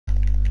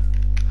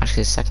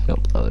actually the second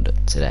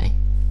upload today.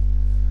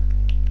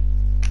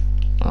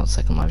 Well,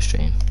 second live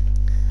stream.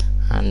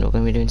 And we're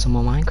going to be doing some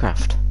more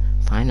Minecraft.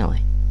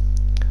 Finally.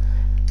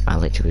 I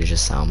literally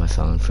just sat on my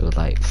phone for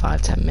like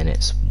 5-10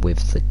 minutes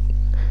with the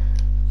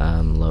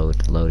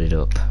loaded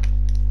up.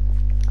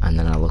 And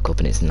then I look up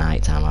and it's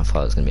night time. I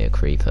thought it was going to be a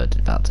creeper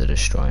about to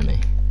destroy me.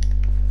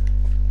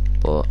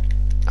 But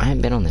I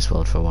haven't been on this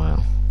world for a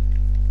while.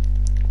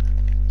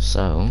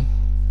 So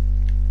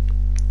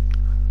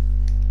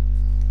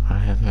I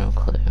have no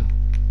clue.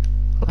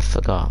 I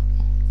forgot.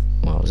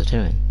 What was I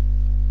doing?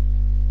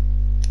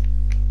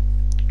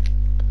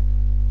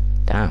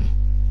 Damn.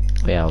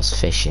 Yeah, I was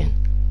fishing.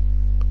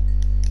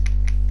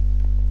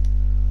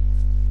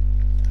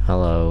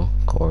 Hello,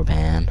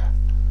 Corban.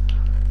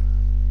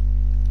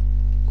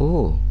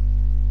 Ooh.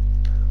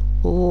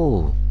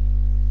 Ooh.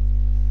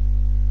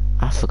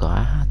 I forgot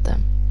I had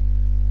them.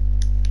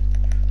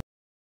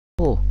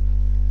 Oh.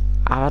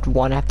 I had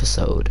one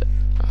episode.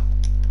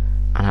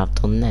 And I've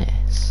done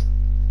this.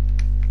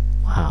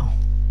 Wow.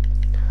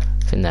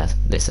 I think that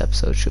this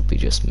episode should be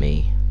just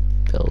me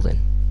building.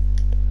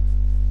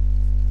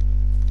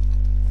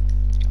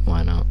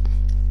 Why not?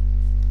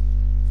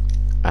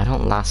 I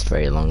don't last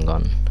very long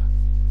on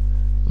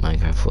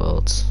Minecraft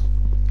Worlds,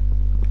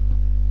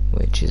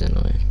 which is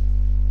annoying.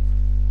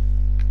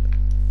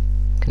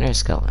 Can I hear a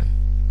skeleton?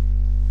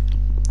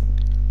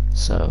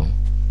 So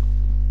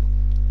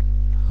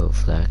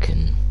hopefully I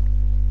can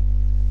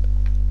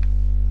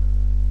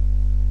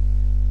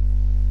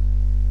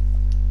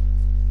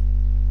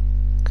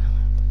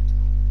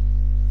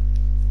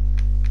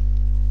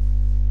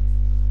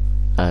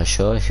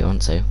sure, if you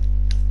want to.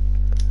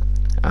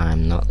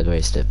 I'm not the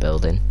greatest at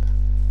building,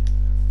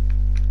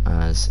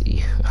 as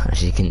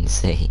you can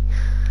see.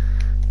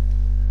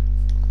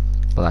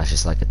 Well, that's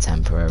just like a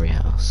temporary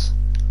house.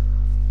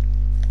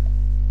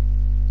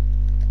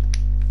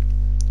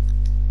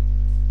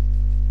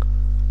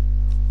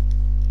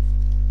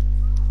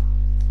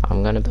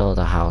 I'm gonna build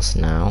a house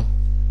now,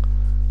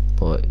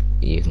 but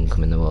you can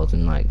come in the world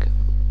and like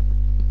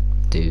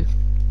do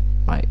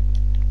like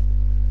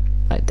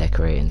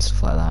decorate and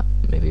stuff like that.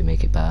 Maybe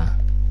make it better.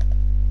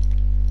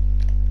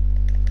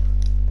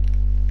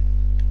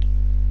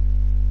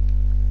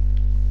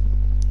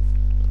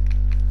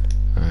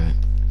 Alright,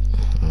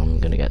 I'm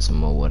gonna get some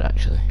more wood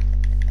actually,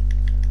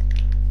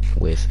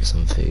 with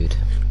some food.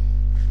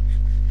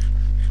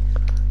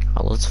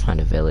 I'd love to find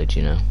a village,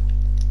 you know.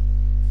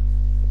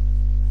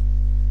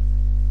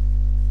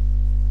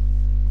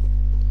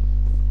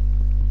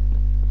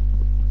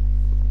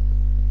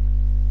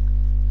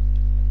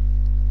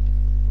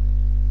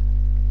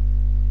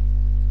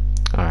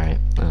 Alright,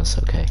 that's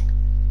okay.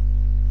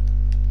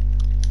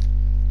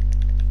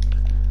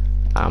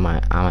 I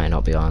might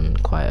not be on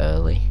quite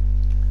early,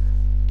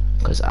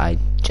 because I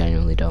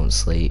genuinely don't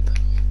sleep.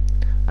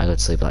 I go to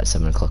sleep at like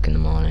 7 o'clock in the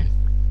morning,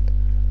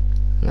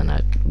 and then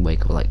I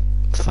wake up like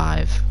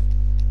 5.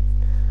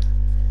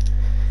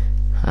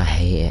 I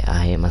hate it.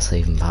 I hate my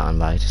sleeping pattern,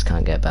 but I just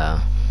can't get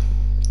better.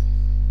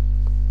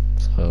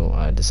 So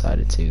I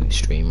decided to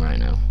stream right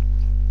now.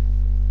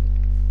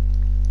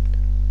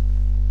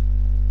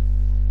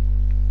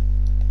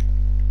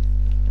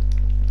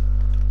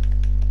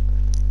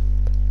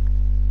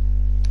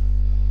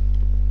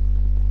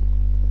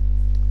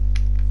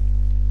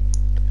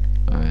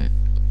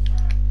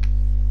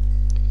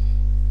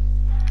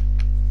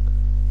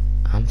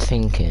 I'm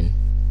thinking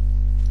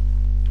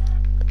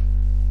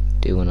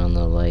doing on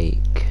the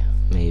lake,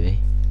 maybe.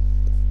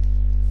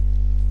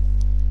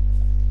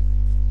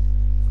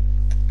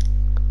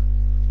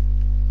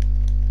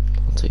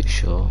 Not too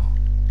sure.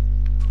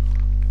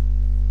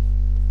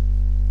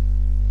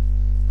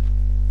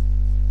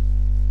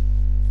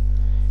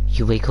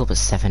 You wake up at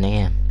 7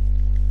 AM.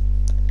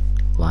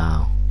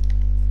 Wow.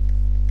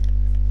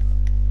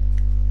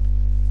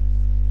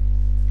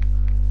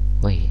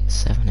 Wait,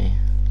 7 AM.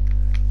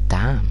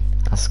 Damn.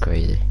 That's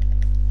crazy.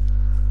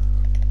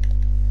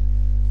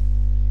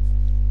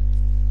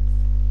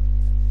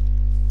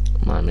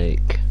 Might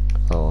make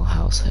a little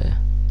house here,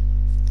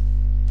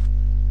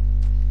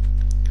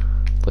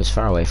 but it's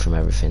far away from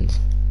everything.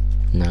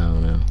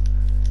 No.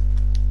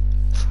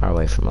 Far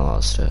away from a lot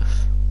of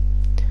stuff.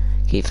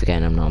 Keep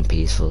forgetting I'm not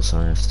peaceful, so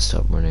I have to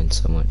stop running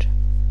so much.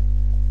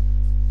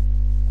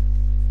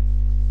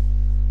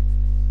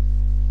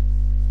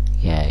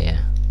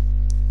 Yeah.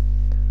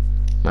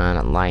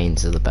 Man,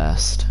 lions are the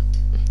best.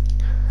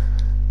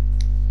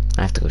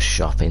 I have to go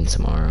shopping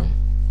tomorrow.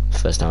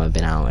 First time I've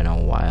been out in a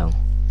while.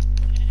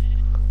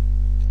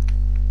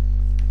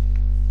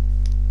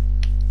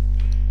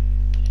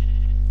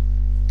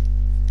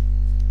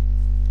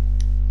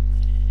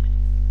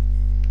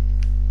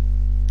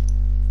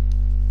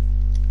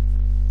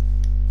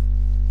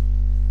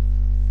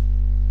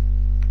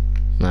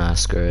 Nah,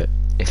 screw it.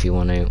 If you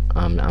want to,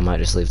 I might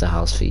just leave the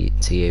house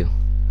to you.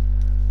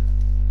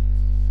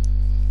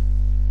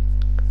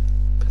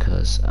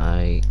 Because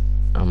I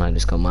might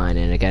just go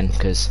mining again,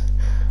 because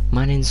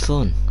mining's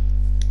fun.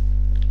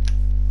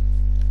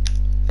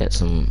 Get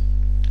some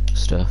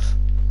stuff.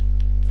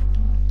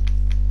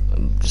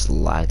 just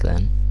lag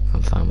then.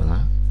 I'm fine with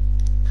that.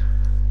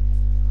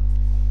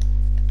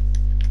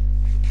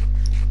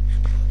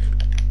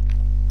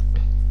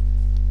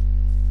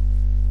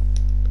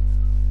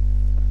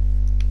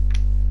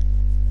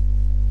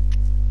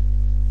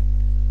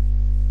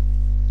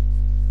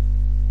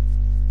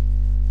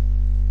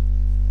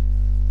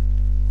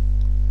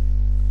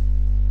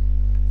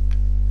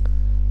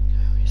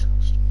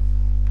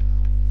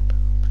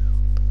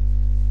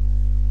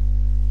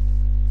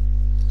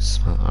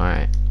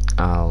 Alright,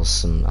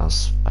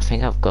 I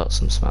think I've got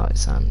some smelted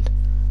sand.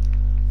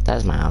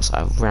 There's my house.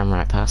 I ran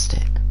right past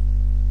it.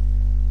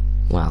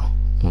 Well,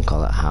 I won't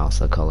call it a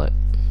house. I'll call it.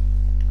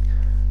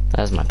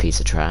 There's my piece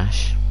of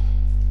trash.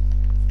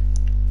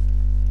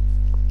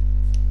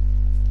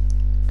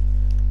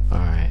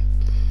 Alright.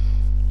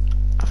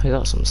 Have I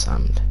got some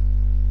sand?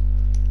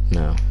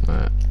 No.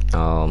 Alright.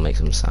 I'll make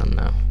some sand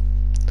now.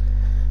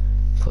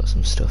 Put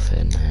some stuff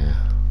in here.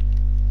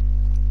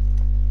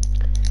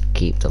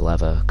 Keep the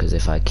leather, because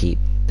if I keep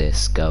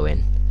this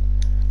going,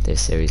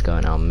 this series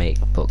going, I'll make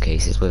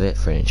bookcases with it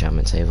for an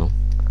enchantment table.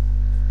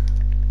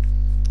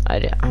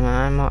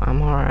 I'm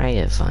alright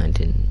at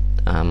finding.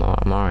 I'm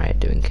alright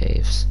doing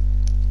caves.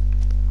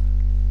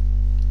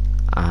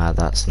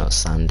 That's not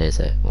sand, is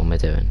it? What am I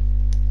doing?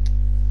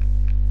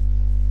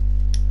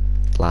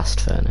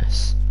 Blast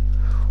furnace.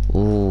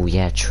 Ooh,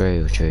 yeah,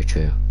 true.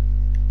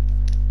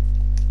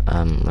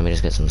 Let me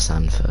just get some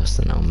sand first,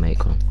 and I'll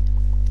make one.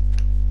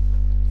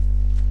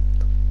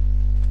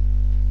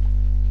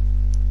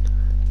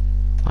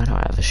 Why don't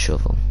I have a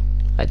shovel?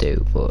 I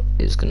do, but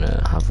it's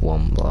gonna have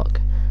one block.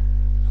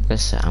 I'm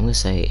gonna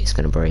say it's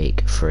gonna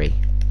break 3.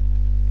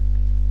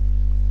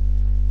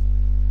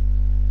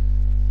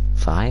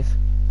 5?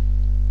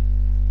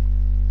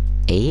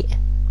 8?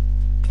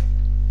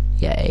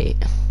 Yeah, 8.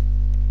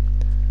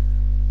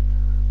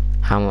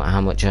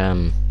 How much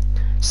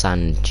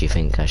sand do you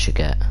think I should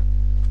get?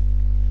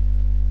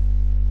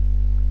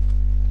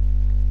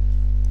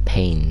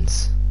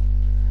 Panes.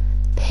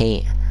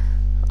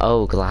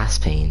 Oh, glass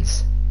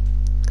panes.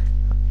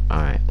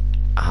 Alright,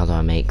 how do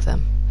I make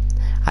them?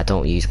 I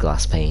don't use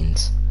glass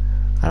panes.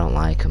 I don't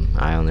like them.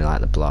 I only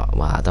like the block.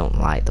 Well, I don't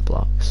like the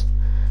blocks.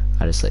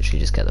 I just literally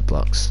just get the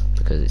blocks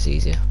because it's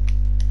easier.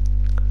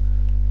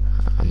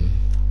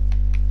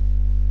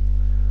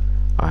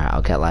 Alright,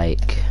 I'll get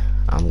like.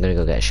 I'm gonna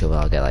go get a shovel.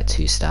 I'll get like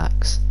 2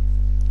 stacks.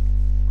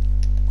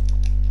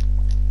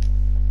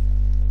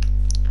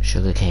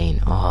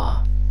 Sugarcane.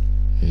 Oh,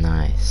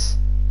 nice.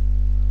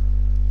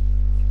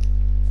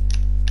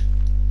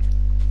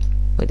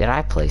 Wait, did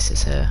I place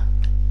this here?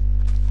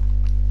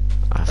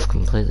 I've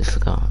completely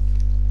forgot.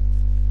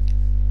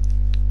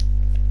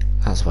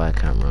 That's why I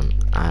can't run.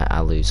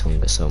 I lose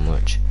hunger so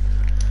much.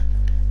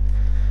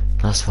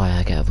 That's why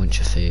I get a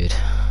bunch of food.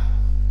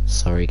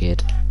 Sorry,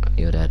 kid.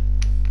 You're dead.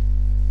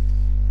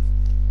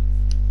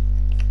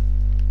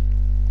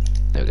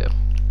 There we go.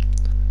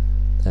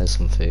 There's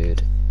some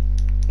food.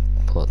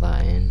 Put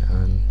that in,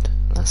 and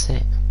that's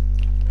it.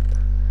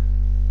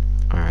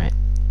 Alright.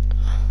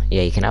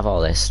 Yeah, you can have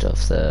all this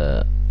stuff,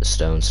 the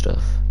stone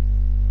stuff.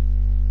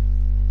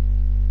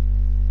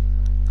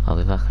 I'll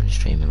be back on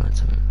stream in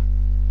later.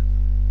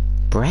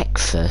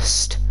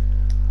 Breakfast?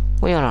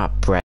 We are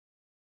not breakfast.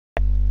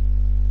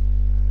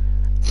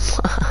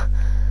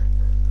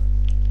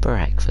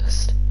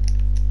 Breakfast.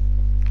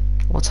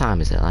 What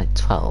time is it? Like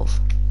 12?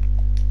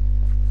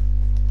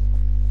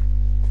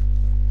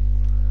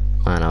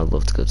 Man, I would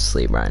love to go to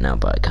sleep right now,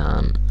 but I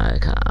can't.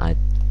 I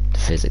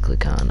physically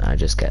can't. I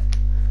just get.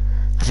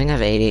 I think I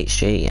have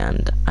ADHD,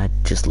 and I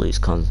just lose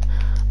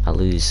I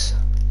lose.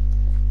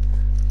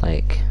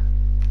 Like.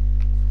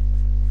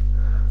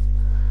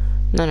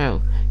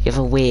 No. You have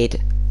a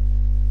weird.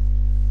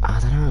 I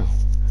don't know.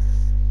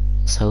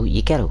 So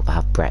you get up,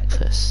 have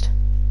breakfast,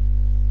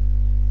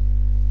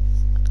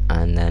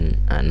 and then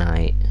at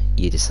night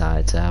you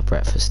decide to have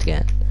breakfast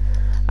again.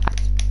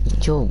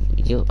 You're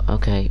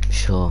okay,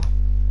 sure.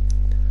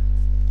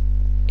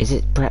 Is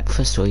it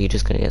breakfast, or are you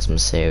just gonna get some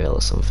cereal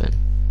or something?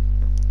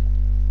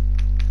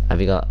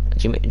 Have you got?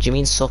 Do you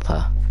mean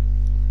supper?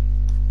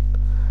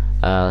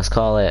 Let's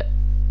call it.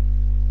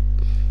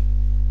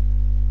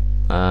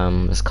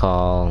 Let's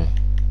call.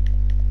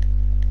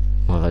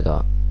 What have I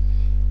got?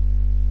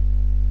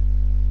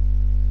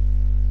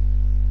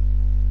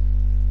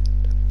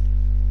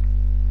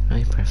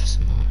 No breakfast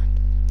in the morning.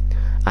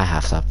 I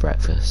have to have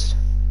breakfast.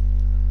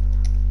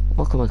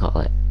 What can we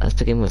call it? Let's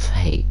begin with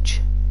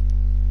H.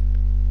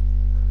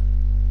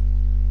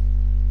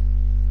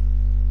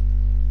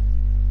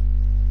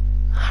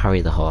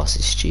 Harry the horse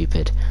is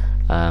stupid.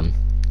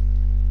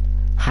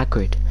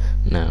 Hagrid?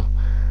 No.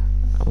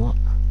 What?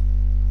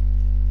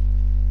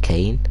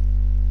 Kane?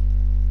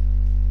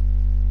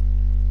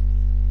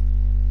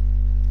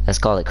 Let's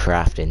call it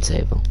crafting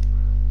table.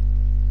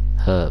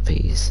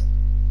 Herpes.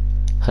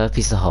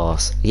 Herpes the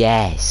horse.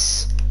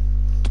 Yes!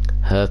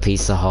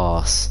 Herpes the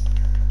horse.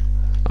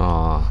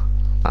 Oh,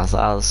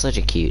 that's such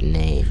a cute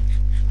name.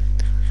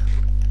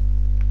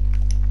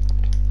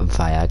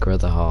 Viagra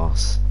the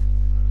horse.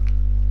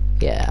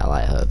 Yeah, I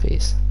like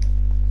herpes.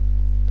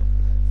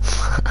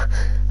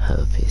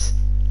 Herpes.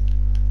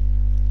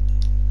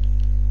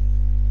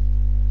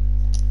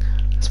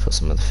 Let's put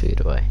some of the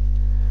food away.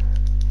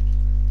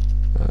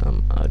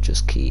 I'll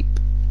just keep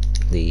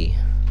the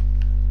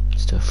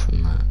stuff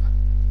from that.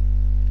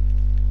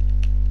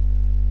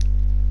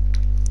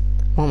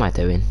 What am I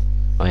doing?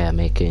 Oh yeah,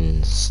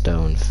 making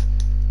stone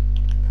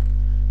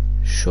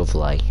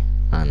shovel,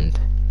 and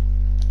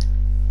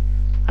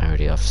I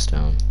already have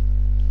stone.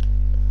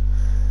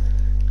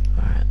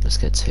 Alright, let's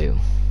get 2,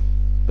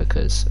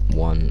 because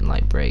 1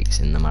 like breaks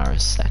in the matter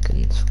of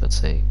seconds, for God's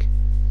sake.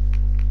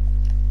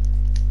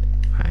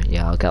 Alright,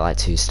 yeah, I'll get like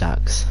 2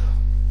 stacks.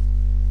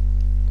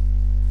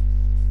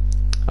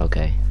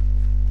 Okay.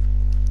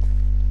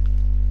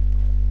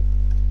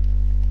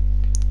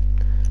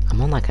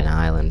 I'm on like an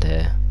island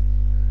here.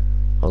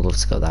 I'd love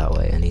to go that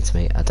way.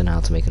 I don't know how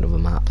to make another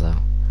map though.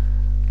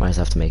 Might just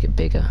have to make it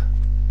bigger.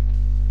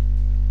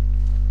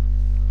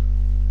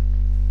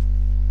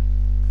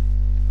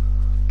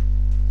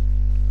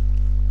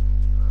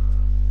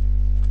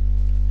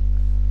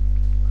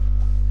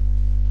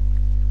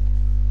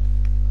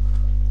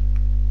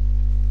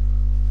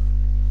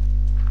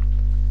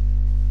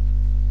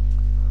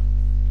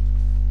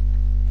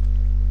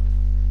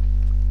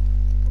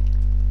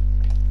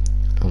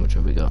 How much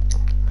have we got?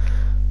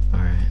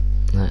 Alright,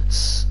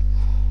 let's...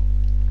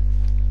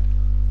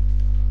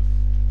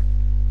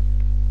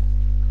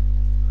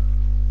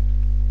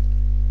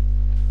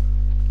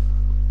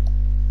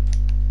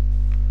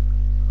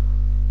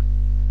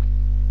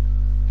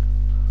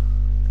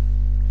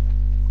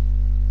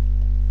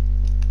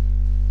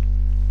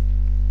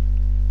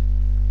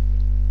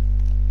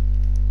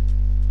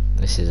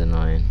 This is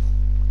annoying.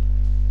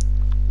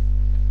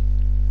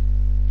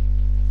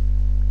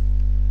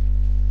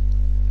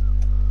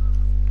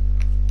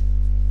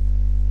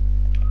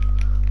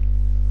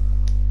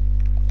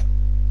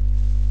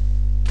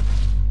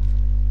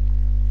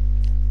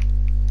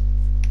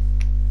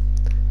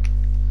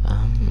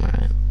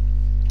 Right.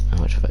 How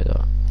much have I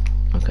got?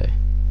 Okay.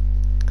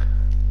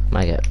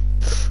 Might get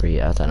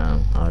 3, I don't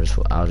know.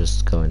 I'll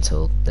just go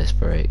until this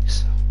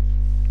breaks.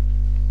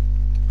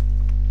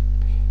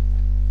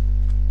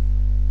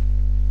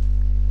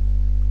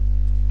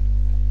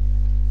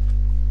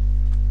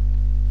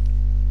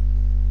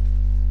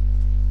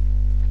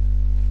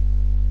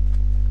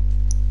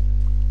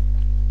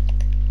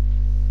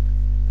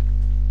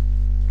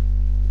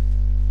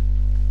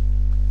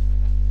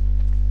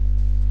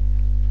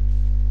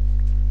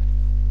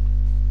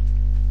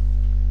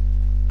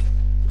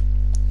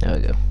 There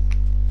we go.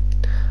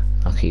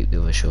 I'll keep the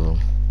other shovel.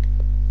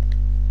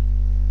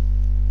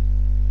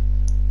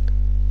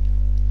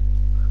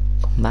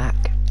 Come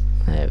back.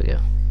 There we go.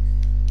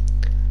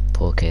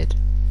 Poor kid.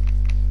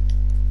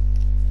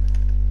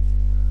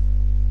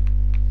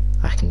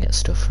 I can get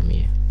stuff from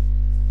you.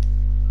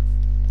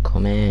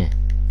 Come here.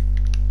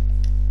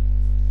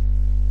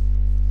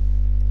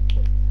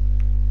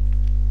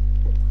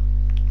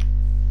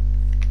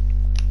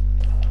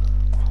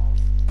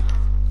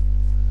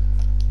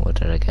 What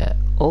did I get?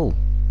 Oh!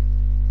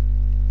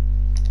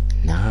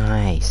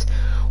 Nice!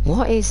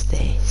 What is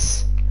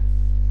this?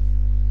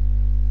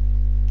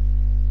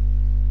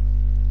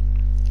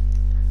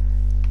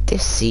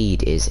 This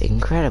seed is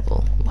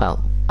incredible.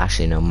 Well,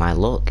 actually no, my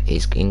luck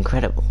is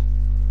incredible.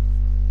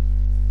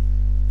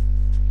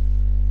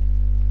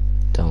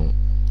 Don't.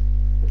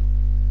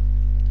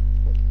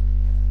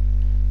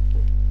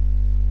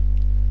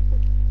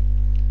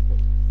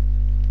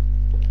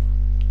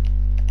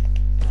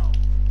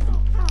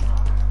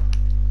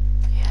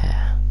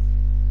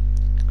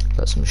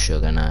 Got some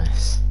sugar,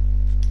 nice.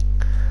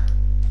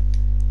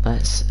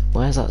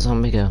 Where's that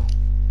zombie go?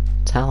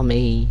 Tell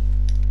me.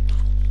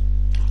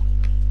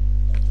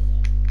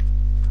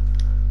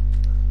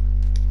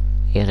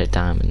 He had a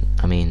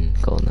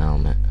golden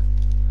helmet.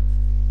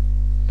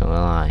 Not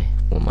gonna lie,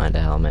 won't mind a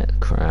helmet,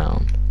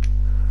 crown.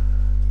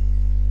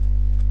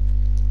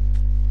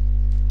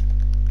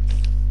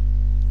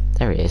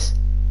 There he is.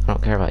 I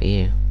don't care about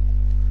you.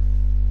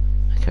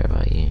 I care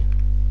about you.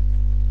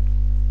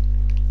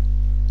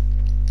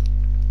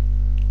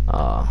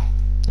 Oh,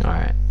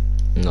 alright.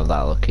 Not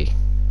that lucky.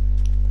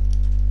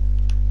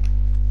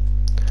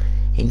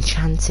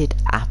 Enchanted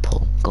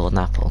apple. Golden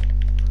apple.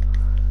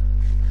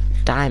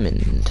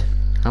 Diamond.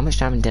 How much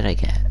diamond did I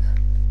get?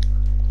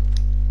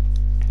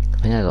 I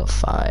think I got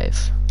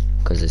 5.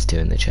 Because there's 2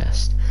 in the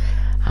chest.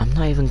 I'm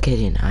not even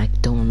kidding. I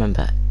don't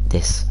remember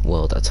this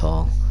world at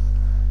all.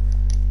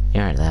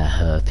 You're right there,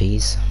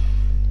 Herpes.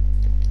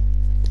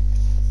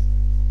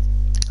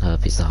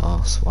 Herpes the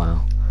horse.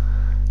 Wow.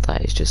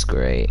 That is just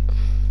great.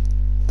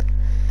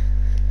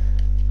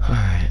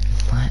 Alright,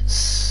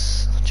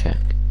 let's check.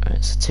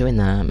 Alright, so 2 in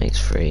there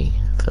makes 3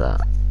 for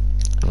that.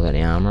 Have I got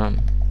any armor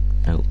on?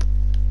 Nope.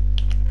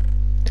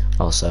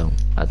 Also,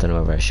 I don't know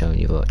whether I've shown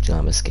you, but do you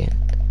like my skin?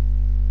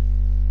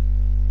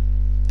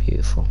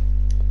 Beautiful.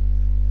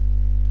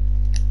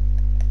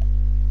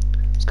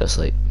 Let's go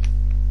sleep.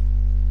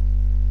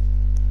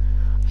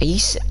 Are you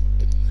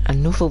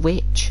another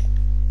witch?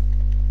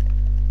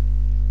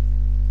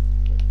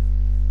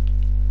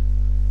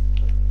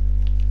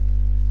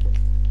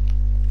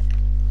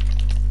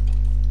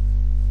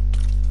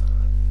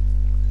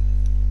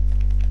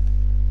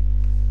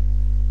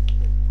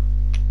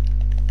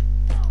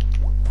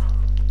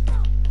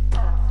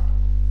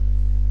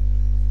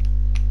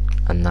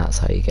 And that's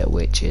how you get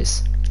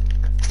witches.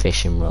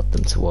 Fishing rod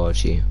them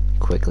towards you,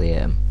 quickly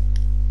hit them.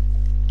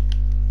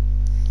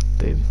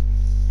 Boom.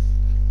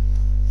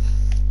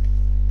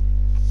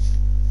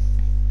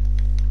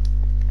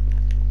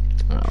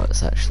 Alright,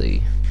 let's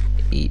actually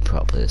eat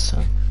properly this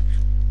time.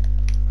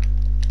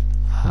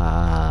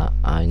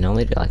 I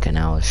normally do like an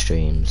hour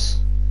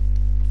streams,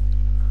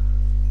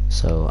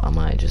 so I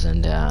might just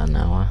end it at an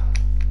hour.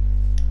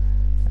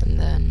 And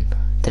then,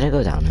 did I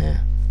go down here?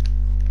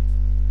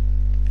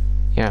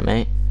 You alright,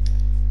 mate?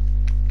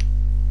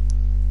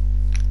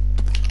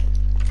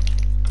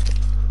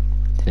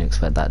 Didn't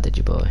expect that, did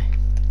you, boy?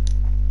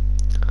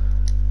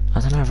 I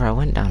don't know if I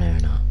went down here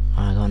or not.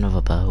 Oh, I got another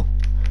bow.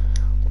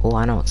 Oh,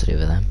 I know what to do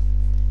with them.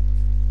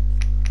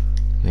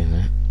 Wait a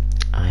minute.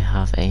 I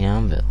have an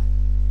anvil.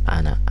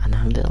 An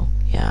anvil?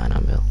 Yeah, an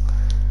anvil.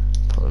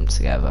 Put them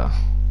together.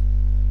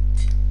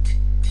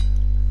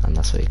 And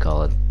that's what you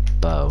call a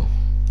bow.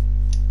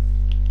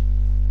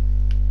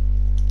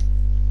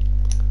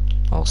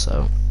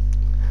 Also,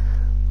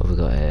 what have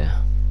we got here?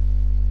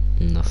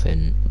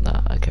 Nothing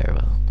that I care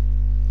about.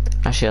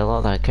 Actually, a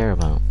lot that I care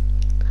about.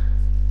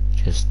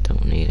 Just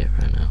don't need it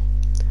right now.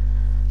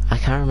 I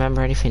can't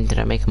remember anything. Did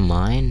I make a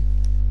mine?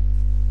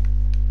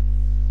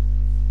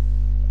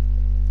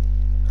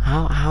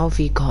 How have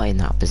you got in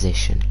that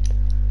position?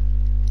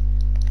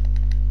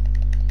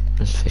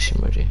 There's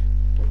fishing ready.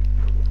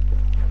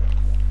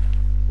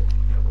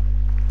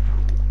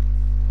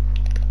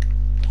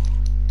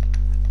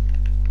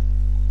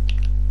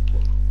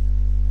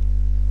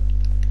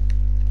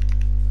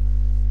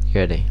 You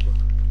ready?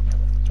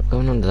 Stop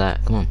going under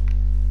that, come on.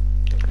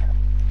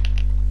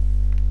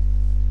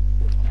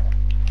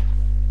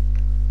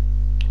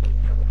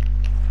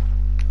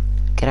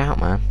 Get out,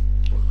 man.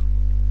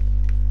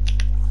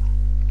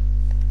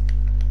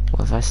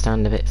 What if I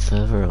stand a bit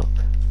further up?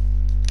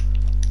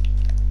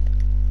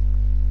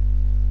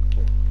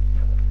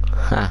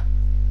 Ha!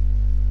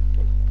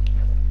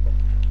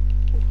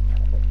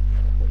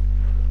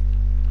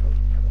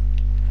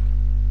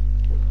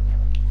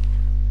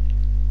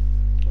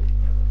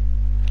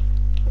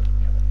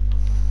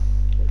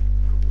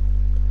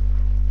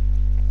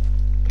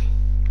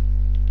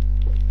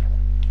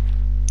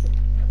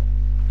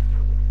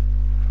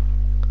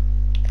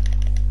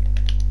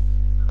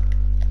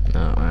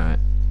 No, alright.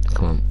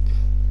 Come on.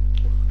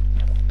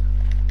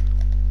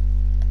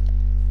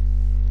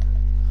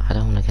 I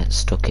don't want to get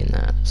stuck in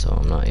that, so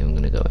I'm not even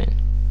going to go in.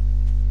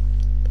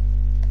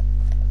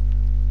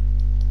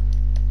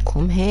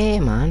 Come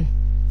here, man.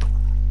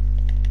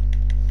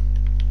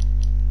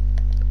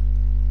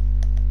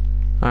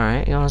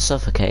 Alright, you want to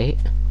suffocate?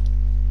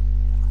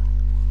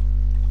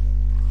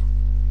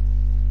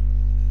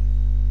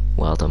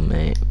 Well done,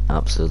 mate.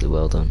 Absolutely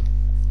well done.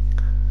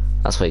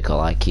 That's what you call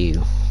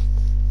IQ.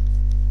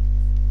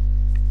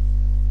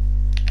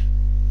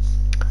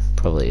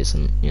 Probably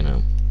isn't, you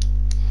know.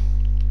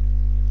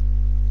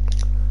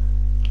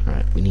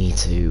 Alright, we need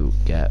to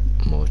get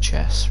more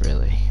chests,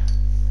 really.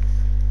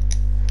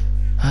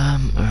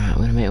 Alright, I'm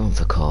gonna make one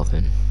for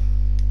Corbin.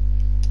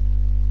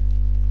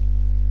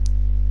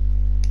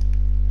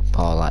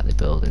 Paul likely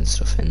building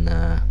stuff in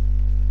there.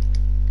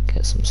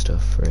 Get some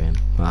stuff for him.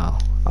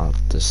 Well, I'll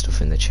do stuff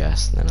in the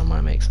chest, and then I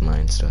might make some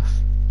mine stuff.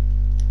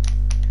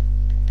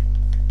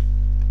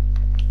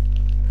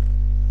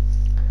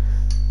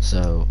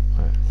 So,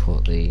 right,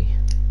 put the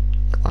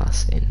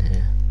glass in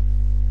here.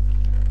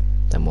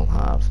 Then we'll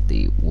have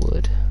the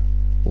wood.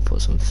 We'll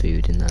put some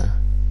food in there.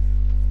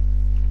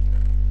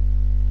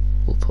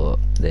 We'll put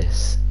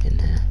this in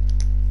here.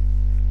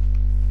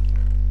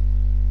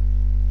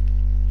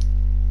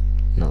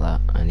 Not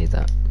that, I need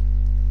that.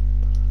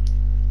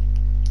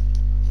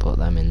 Put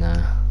them in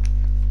there.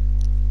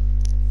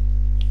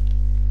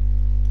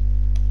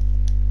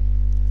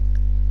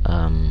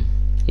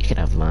 You can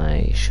have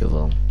my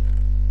shovel.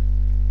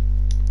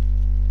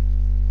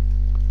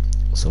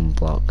 Some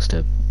blocks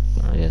to,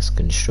 I guess,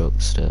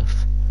 construct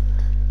stuff.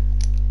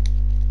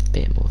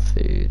 Bit more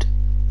food.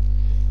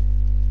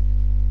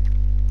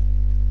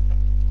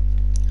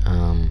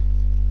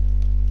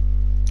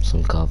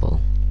 Some cobble.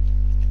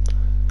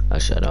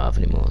 Actually, I don't have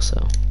any more,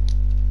 so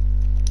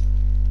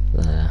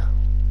there.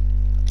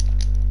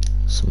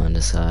 Some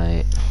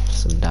andesite,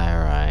 some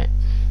diorite.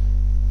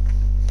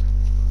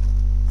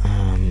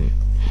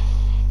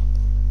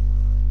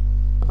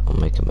 I'll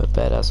make him a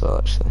bed as well,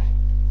 actually.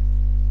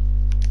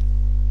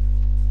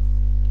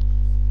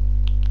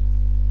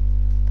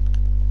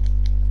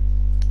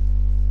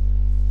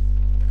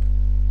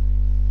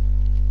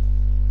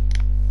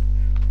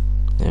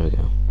 There we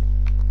go.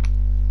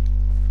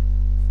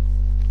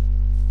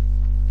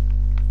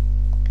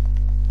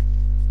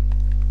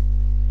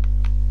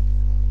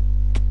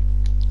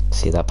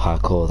 See that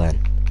parkour then?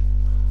 It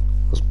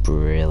was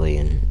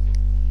brilliant.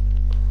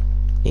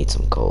 Need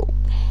some coal.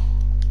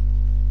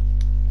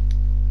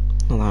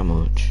 Not that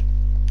much.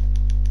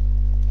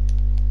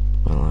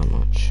 Not that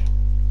much.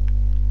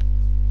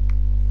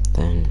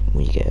 Then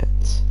we get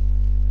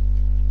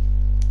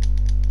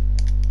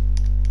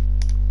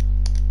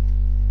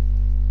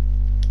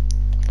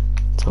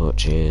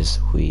torches.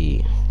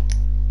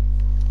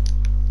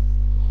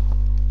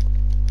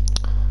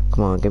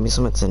 Come on, give me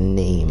something to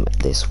name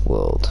this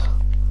world.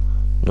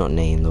 Not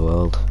name the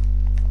world.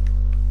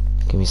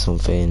 Give me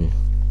something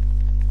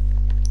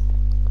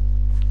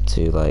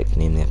to like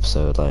name the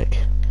episode, like,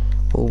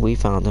 oh, we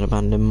found an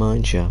abandoned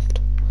mine shaft.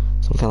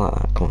 Something like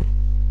that, come on.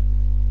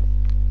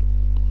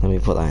 Let me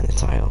put that in the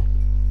title.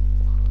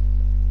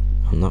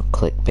 I'm not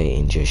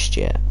clickbaiting just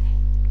yet.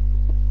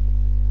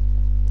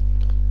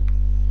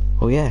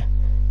 Oh yeah,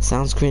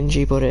 sounds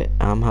cringy, but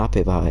I'm happy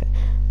about it.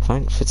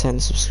 Thanks for 10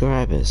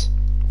 subscribers.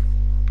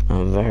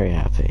 I'm very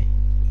happy.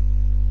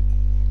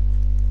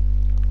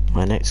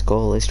 My next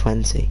goal is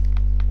 20.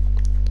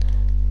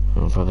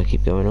 I'll probably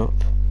keep going up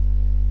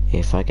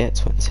if I get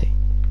 20.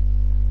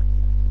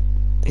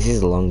 This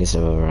is the longest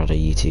I've ever had a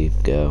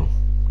YouTube go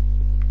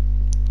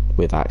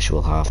with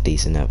actual half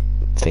decent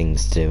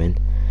things doing.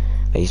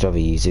 I used to have a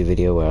YouTube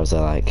video where I was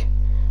like,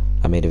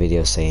 I made a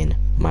video saying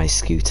my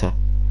scooter,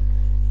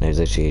 and it was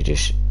literally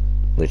just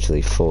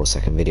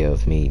 4-second video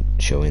of me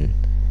showing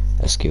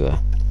a scooter.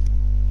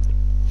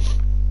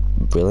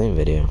 Brilliant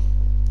video.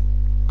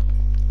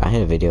 I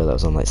had a video that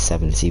was on like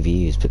 70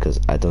 views because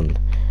I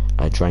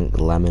drank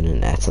lemon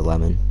and ate a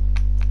lemon.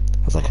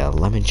 It was like a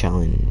lemon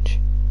challenge.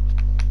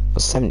 It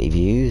was 70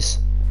 views,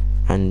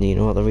 and you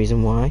know what the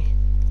reason why?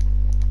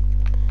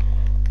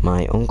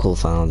 My uncle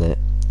found it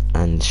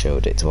and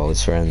showed it to all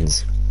his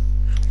friends.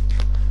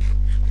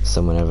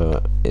 So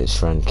whenever his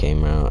friends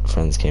came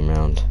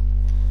round,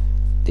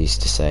 they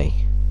used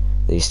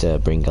to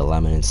bring a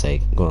lemon and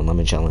say, go on,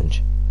 lemon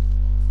challenge.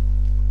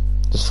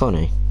 It was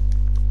funny.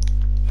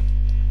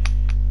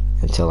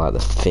 Until like the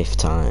 5th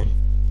time.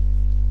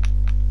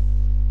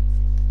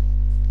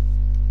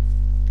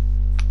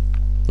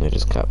 It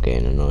just kept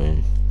getting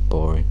annoying,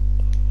 boring.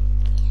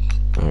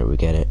 Alright, we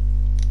get it.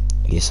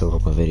 You saw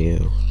my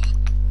video.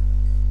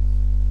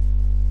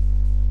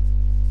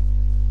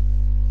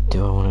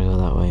 Do I want to go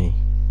that way?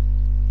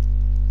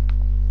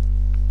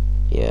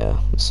 Yeah,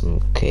 there's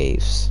some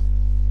caves.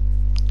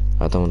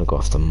 I don't want to go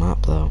off the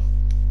map though.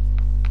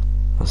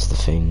 That's the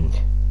thing.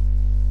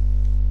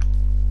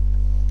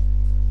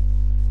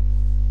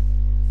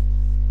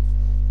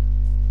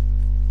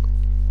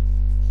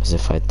 As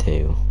if I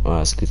do. Oh,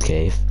 that's a good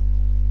cave.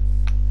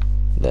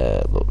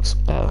 There looks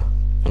better.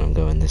 And I'm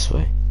going this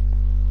way.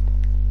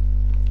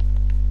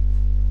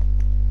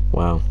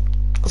 Wow,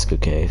 that's a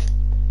good cave.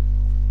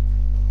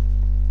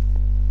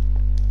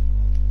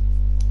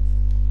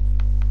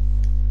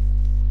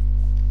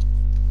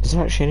 Is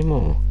there actually any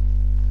more?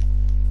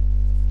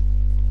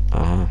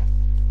 Aha.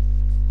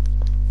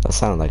 That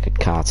sounded like a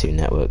Cartoon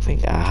Network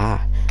thing.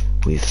 Aha!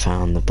 We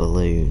found the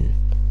balloon.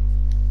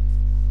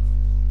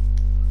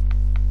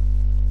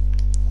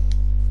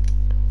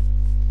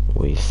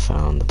 We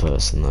found the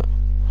person that...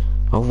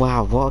 Oh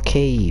wow, what a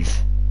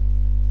cave!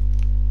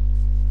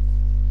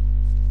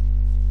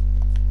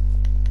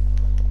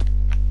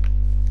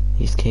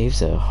 These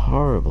caves are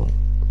horrible.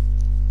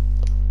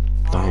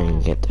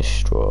 Bang, get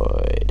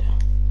destroyed.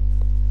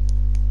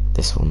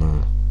 This one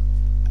there.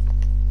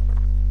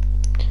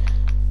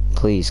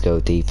 Please go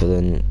deeper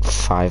than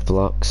 5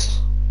 blocks.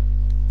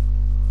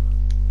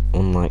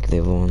 Unlike the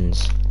other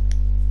ones.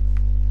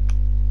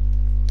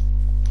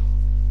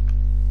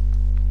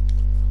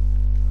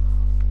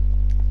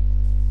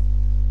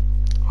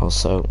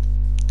 Also,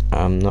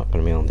 I'm not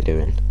going to be only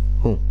doing...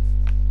 Ooh.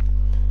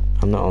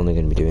 I'm not only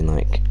going to be doing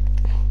like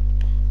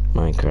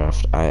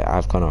Minecraft.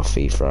 I've gone off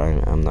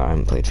FIFA. I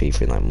haven't played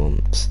FIFA in like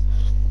months.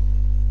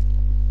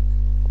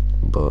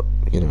 But,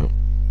 you know,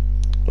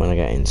 when I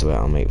get into it,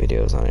 I'll make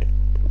videos on it.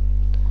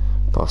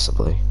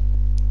 Possibly.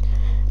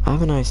 I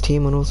have a nice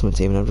team on Ultimate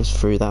Team, and I've just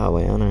threw that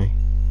away, haven't I?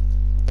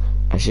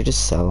 I should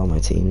just sell all my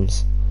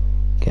teams.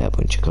 Get a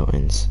bunch of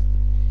coins.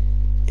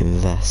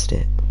 Invest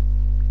it.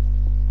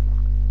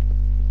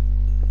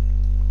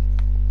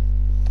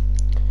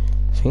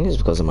 I think it's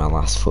because of my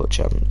last FUT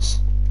champs.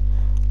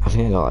 I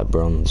think I got like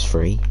bronze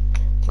 3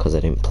 because I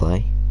didn't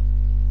play.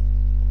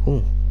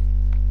 Ooh.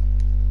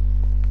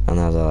 And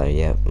I was like,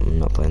 yeah, I'm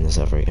not playing this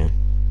ever again.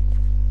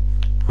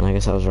 And I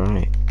guess I was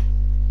right.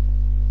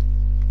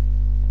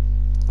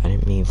 I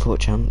didn't mean FUT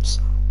champs.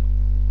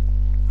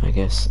 I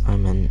guess I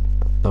meant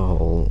the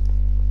whole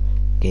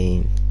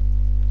game.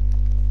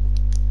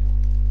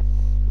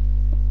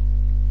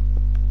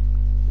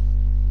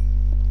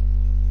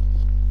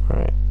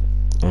 Right.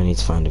 I need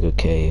to find a good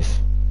cave.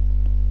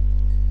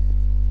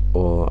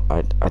 Or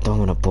I don't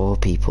want to bore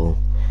people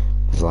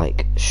with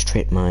like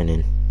strip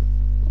mining.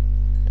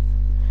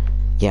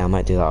 Yeah, I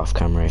might do that off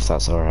camera if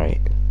that's alright.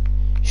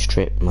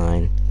 Strip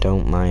mine,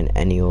 don't mine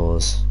any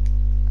ores.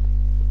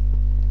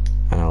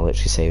 And I'll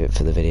literally save it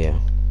for the video.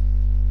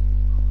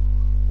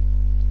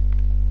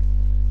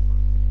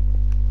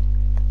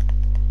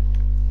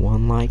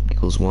 One like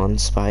equals one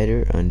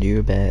spider under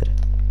your bed.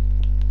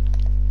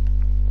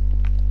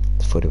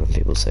 It's funny when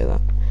people say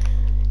that.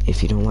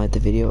 If you don't like the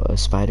video, a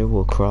spider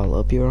will crawl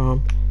up your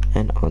arm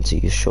and onto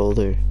your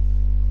shoulder.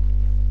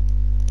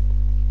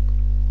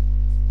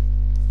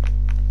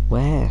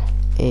 Where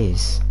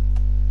is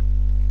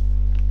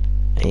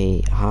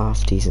a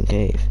half decent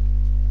cave.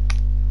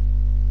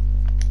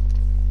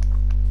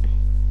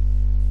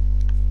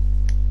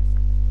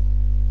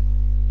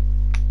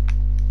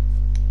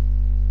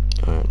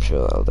 Alright, I'm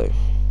sure that'll do.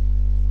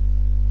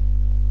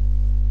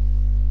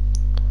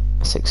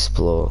 Let's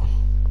explore.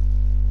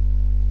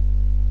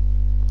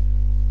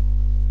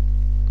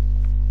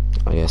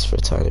 I guess for a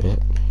tiny bit.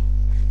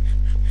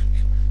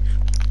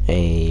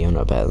 Hey, you're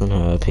not better than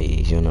her,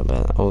 P. You're not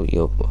better. Oh,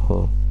 you're.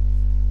 Oh.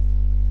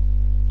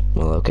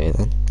 Well, okay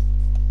then.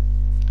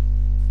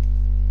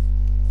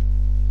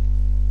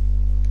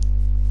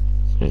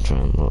 I'm gonna try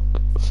and look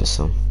for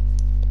some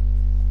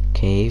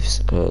caves,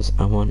 because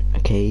I want a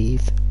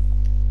cave.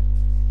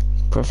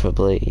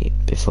 Preferably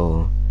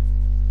before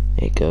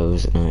it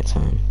goes at night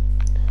time.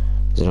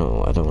 I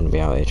don't want to be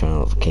out here trying to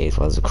look for caves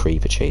while there's a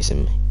creeper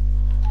chasing me.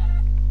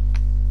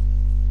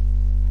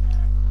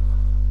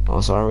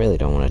 Also, I really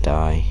don't want to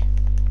die.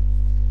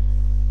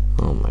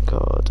 Oh my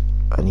god.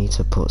 I need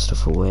to put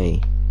stuff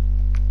away.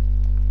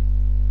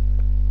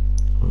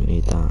 I don't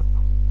need that.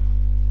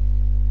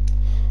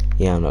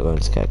 Yeah, I'm not going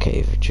to get a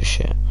cave just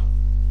yet.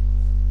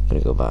 I'm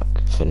gonna go back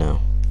for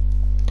now.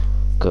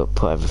 Go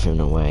put everything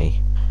away.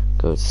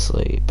 Go to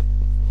sleep.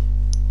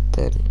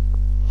 Then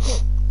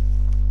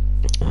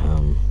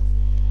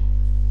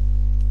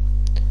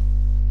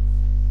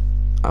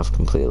I've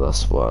completely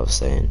lost what I was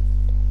saying.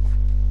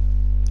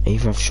 I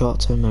either have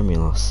short-term memory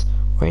loss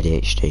or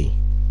ADHD.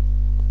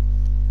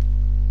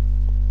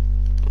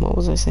 What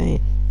was I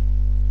saying?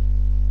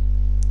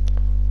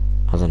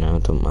 I don't know,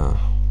 it don't matter.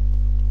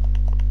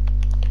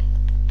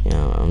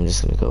 Yeah, I'm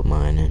just gonna go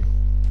mining.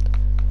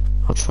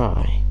 I'll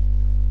try.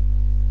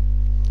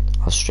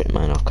 I'll strip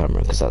mine off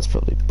camera because that's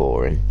probably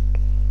boring.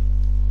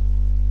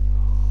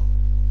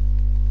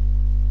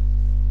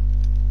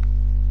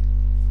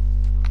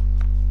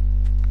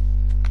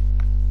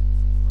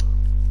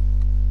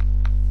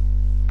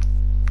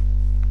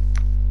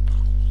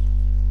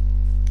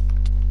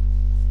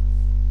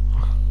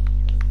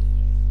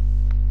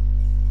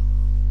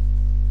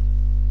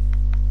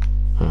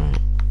 Alright,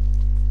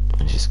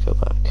 let's just go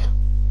back.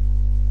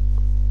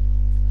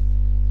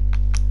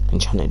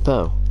 Enchanted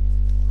bow.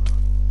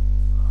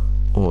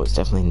 Oh, it's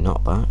definitely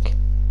not back.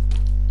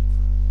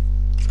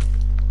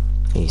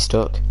 Are you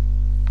stuck?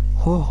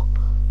 Oh.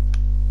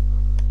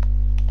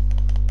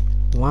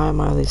 Why am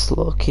I this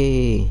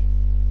lucky?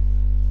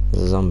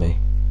 There's a zombie.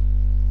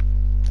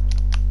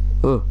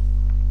 Oh.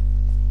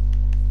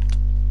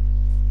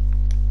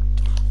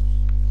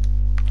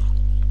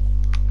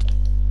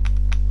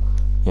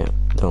 Yeah,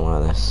 don't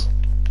like this.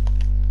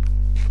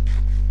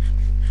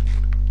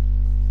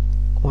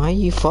 Why are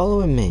you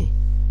following me?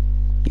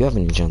 You have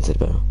an enchanted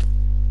bow.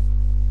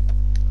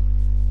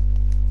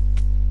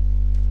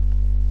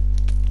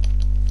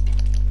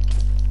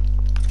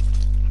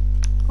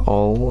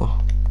 Oh.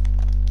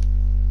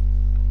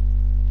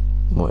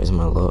 What is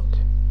my luck?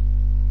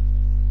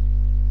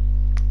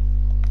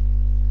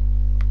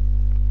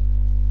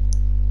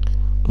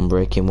 I'm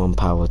breaking 1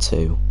 power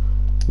 2.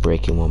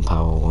 Breaking 1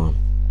 power 1.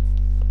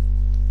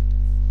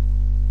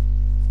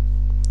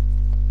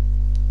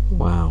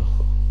 Wow.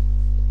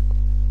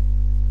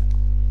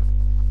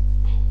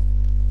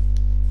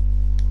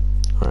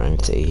 Alright, I need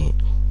to eat.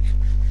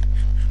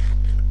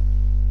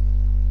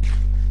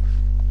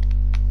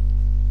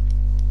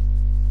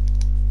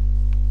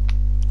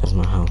 There's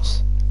my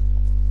house.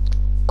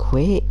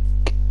 Quick,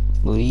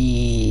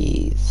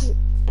 please.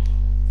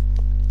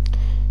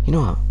 You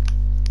know what?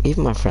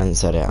 Even my friend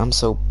said it. I'm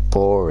so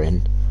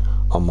boring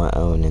on my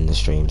own in the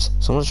streams.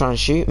 Someone's trying to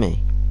shoot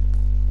me.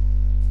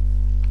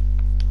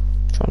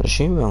 Trying to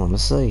shoot me while I'm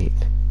asleep.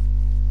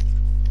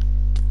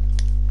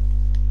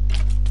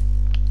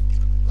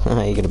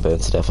 You're gonna burn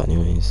to death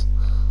anyways.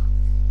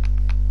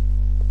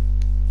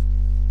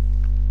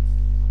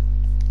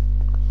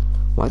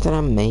 Why did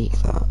I make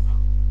that?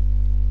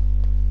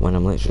 When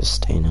I'm literally just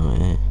staying out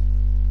here.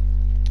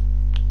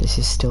 This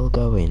is still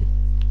going.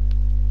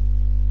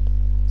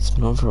 It's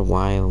been on for a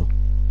while.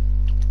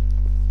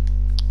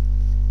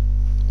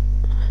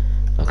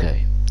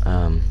 Okay,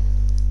 right,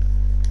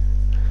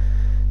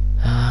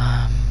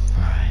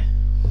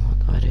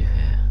 what do I do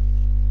here?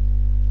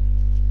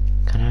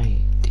 Can I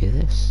do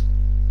this?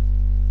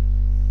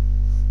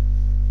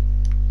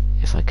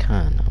 If I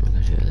can, I'm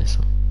gonna do this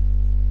one.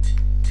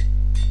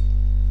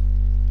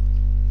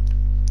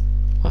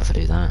 What if I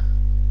do that?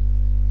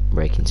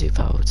 Breaking 2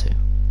 power 2.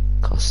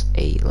 Costs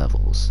 8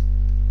 levels.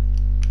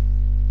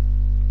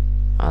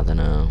 I don't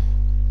know.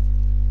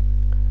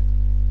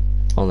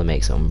 Only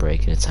makes it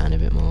unbreaking a tiny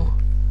bit more.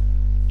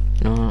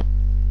 You know what?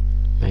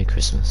 Merry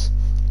Christmas.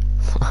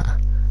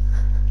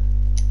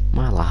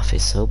 My laugh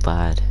is so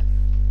bad.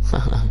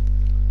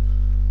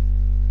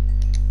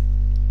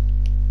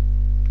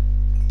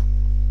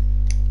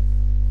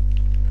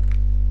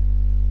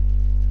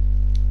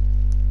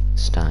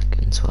 Stack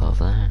and 12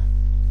 there.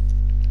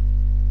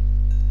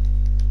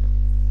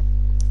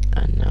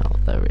 And now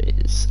there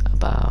is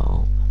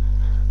about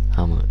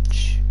how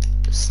much?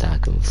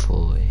 Stack and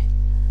 40.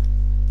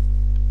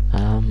 I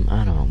don't know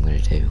what I'm gonna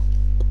do.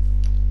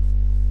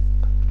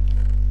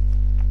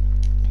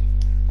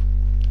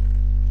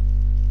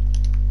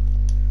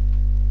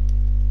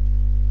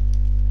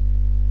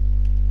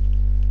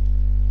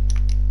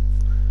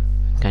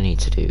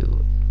 to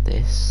do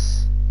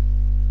this.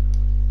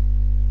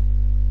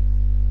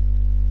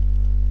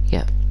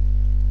 Yeah.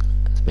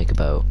 Let's make a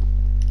boat.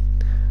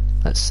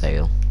 Let's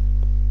sail.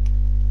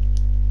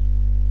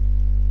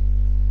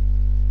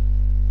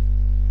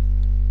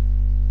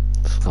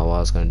 Forgot what I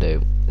was gonna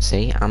do.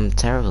 See, I'm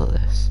terrible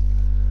at this.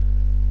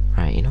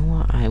 Right, you know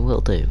what I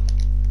will do?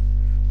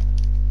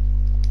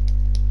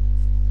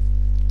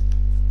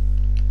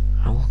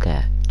 I will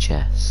get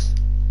chess.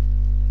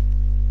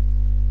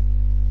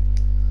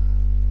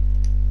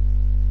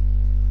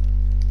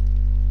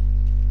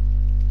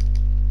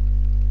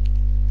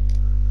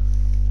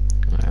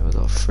 Alright, we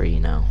got 3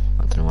 now.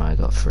 I don't know why I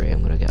got 3.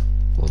 I'm gonna get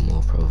 1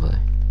 more probably.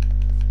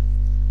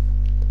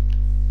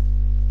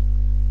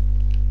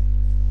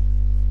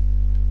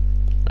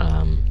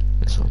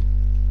 This one.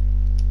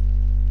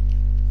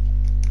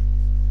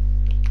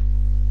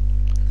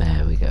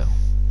 There we go.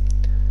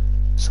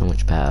 So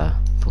much better.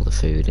 Put the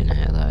food in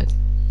here that I'd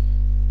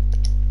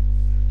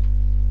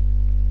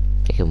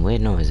making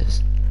weird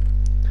noises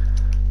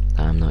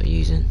that I'm not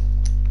using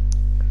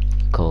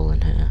coal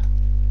in here.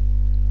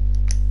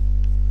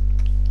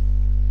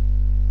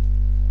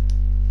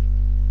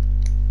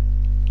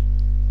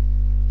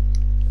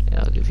 Yeah,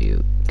 I'll give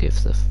the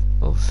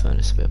other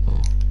furnace a bit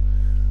more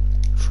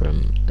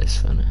from this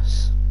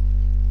furnace.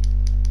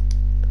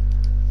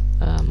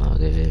 I'll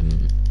give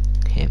him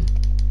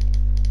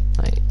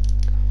like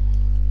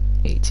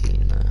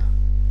 18 there.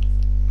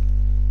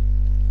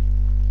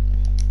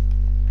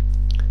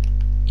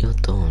 You're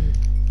done.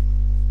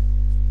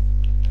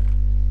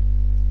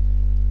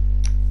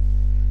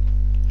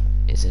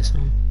 Is this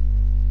one?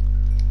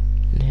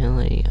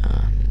 Nearly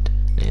and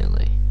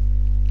nearly.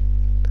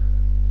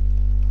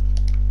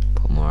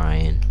 Put more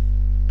iron.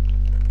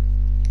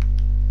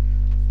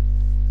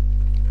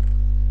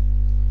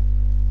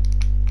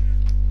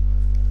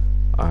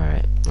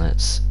 Alright,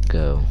 let's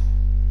go.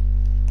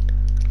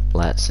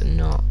 Let's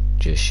not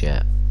just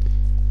yet.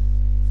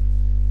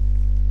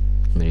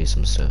 Let me do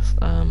some stuff.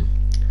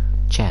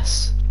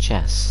 Chess.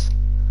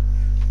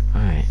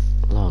 Alright,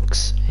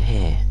 logs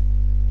here.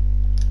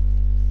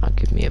 That'll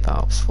give me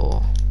about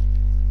 4.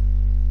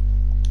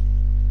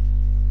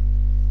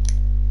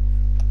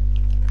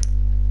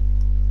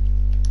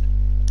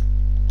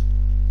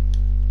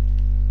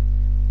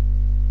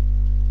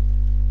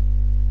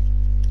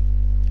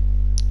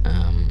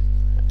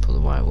 Put the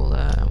white wool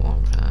there,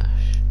 1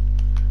 flash.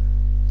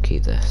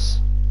 Keep this.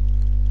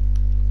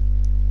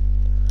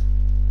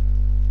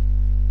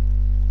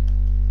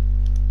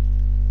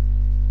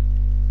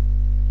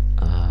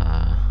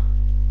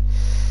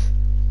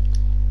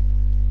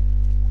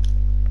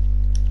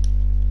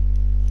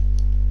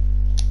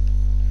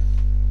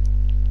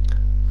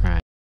 Right,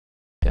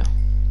 go.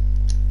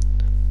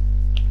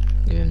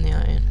 Give him the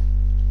iron.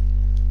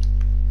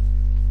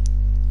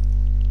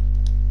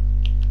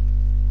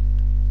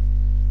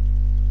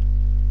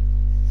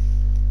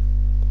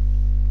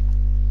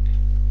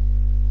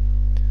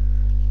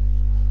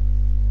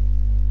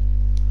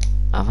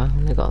 Have I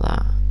only got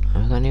that?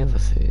 Have I got any other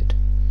food?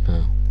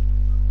 No.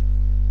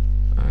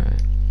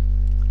 Alright.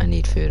 I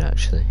need food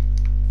actually.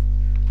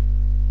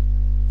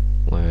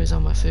 Where is all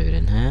my food?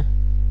 In here?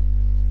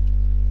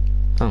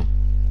 Oh.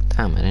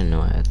 Damn, I didn't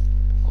know I had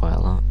quite a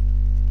lot.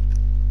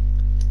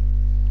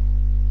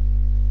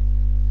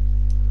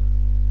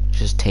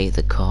 Just take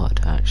the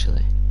cod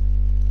actually.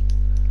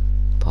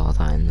 Pour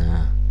that in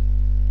there.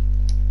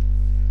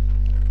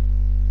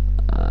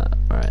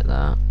 Right,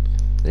 that.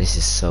 This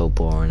is so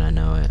boring, I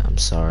know it. I'm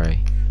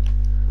sorry.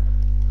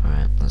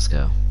 Alright, let's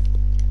go.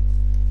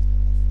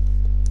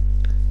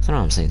 I don't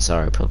know, I'm saying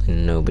sorry. Probably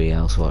nobody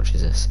else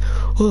watches this.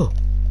 Oh!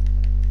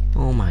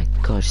 Oh my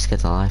god, just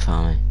get the life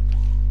out of me.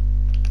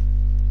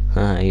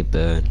 Ah, you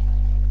burn.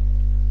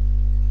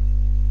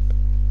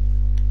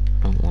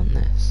 I don't want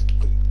this.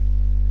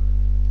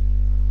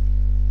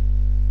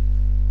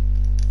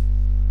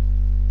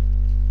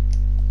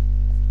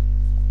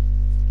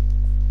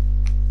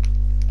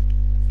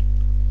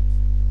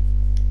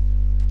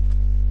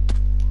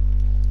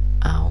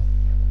 Ow.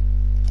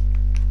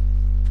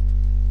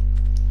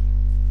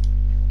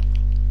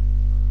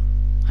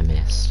 I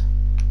missed.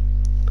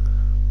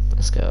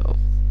 Let's go.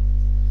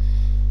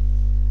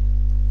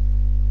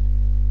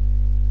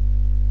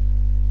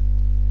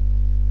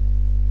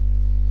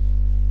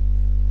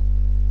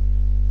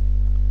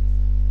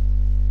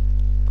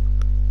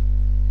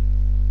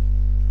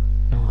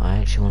 No, I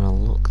actually want to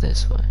look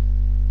this way.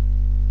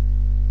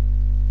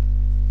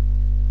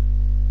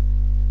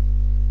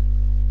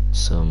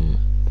 Some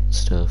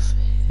stuff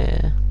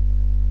here.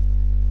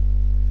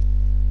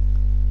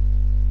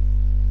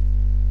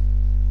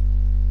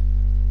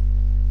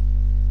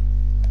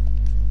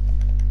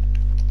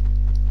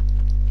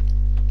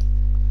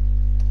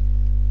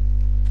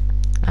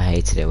 I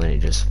hated it when it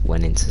just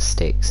went into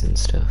sticks and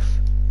stuff.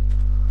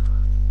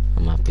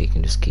 I'm happy you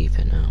can just keep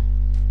it now.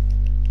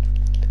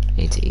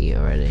 I need to eat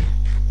already.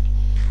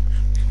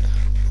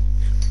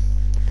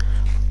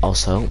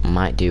 Also,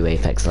 might do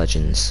Apex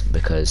Legends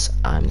because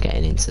I'm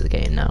getting into the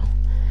game now.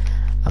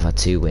 I've had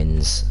 2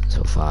 wins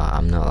so far.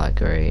 I'm not that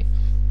great.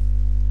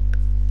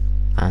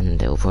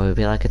 and it'll probably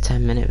be like a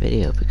 10-minute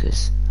video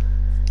because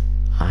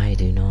I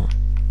do not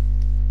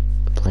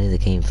play the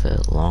game for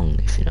long,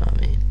 if you know what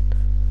I mean.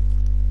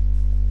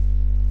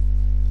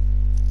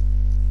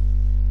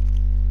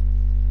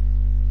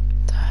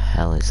 The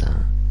hell is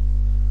that?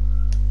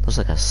 Looks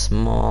like a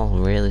small,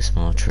 really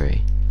small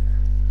tree.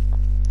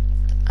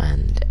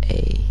 And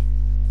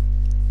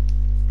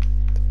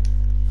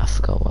I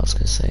forgot what I was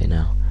gonna say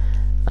now.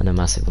 And a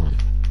massive one.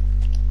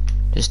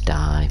 Just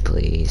die,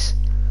 please.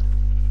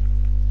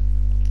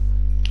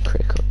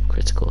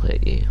 Critical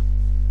hit you.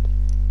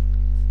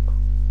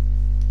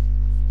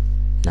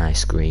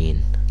 Nice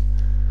green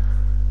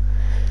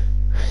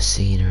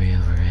scenery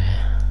over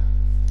here.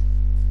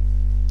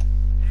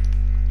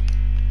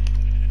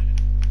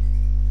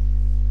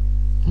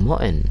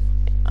 Mutton.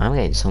 I'm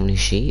getting so many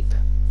sheep.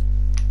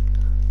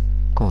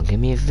 Go on, give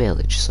me a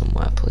village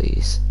somewhere,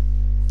 please.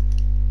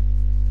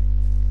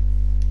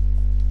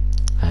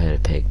 I heard a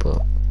pig,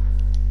 but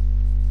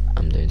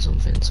I'm doing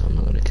something, so I'm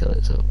not gonna kill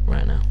it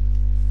right now.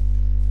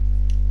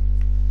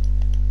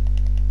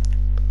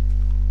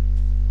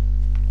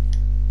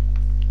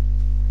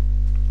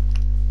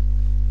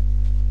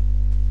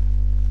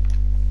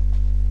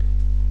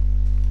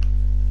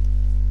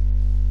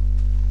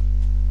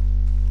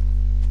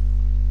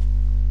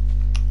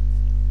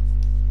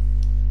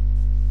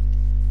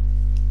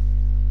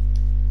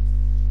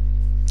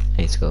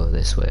 I need to go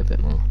this way a bit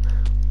more.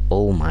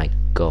 Oh my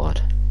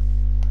god.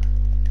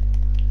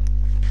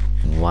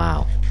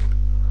 Wow.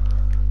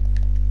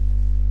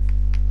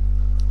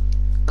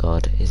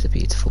 God is a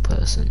beautiful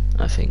person,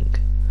 I think.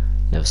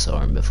 Never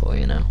saw him before,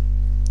 you know.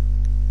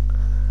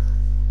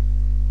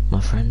 My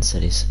friend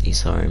said he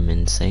saw him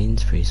in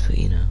Sainsbury's, but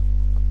you know.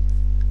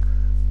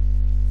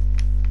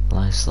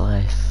 Life's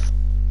life.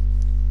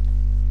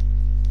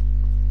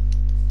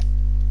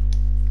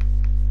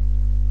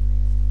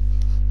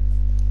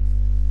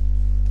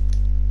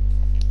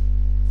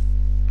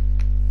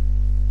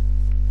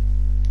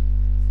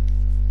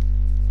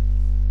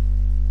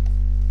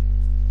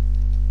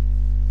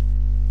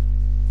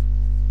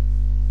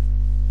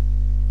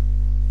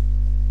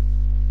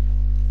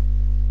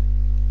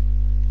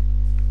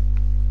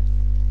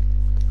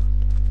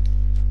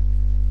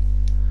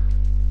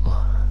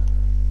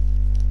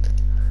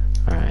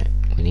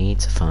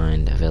 To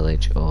find a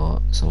village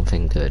or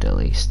something good at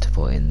least to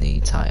put in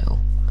the title.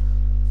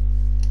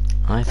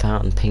 I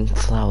found pink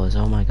flowers,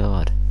 oh my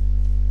god.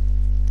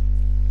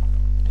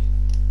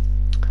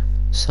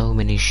 So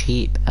many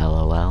sheep,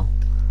 lol.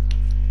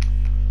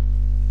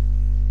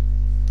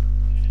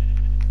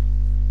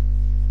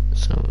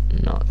 So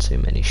not too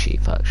many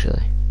sheep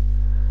actually.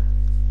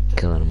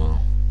 Killing them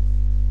all.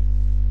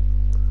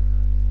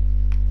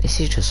 This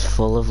is just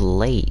full of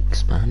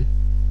lakes, man.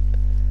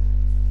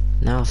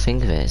 Now I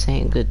think of it, this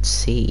ain't a good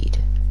seed.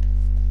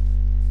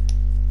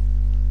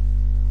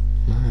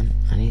 Man,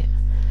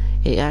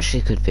 it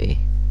actually could be.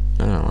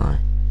 Not gonna lie.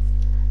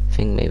 I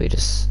think maybe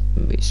it's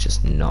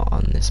just not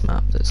on this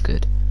map that's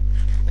good.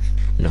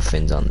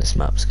 Nothing's on this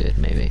map's good,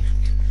 maybe.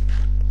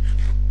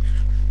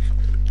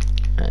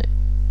 Right.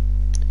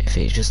 If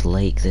it's just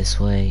lake this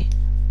way,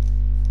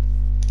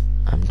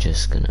 I'm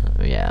just gonna,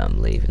 yeah,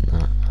 I'm leaving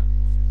that.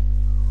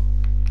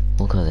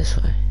 We'll go this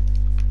way.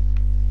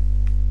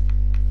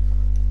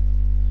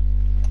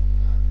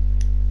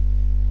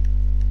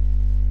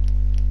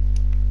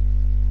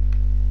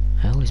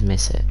 I always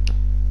miss it.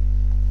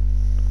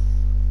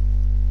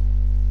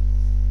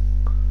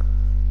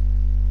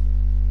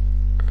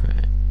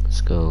 Right,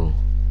 let's go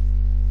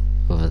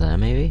over there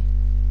maybe.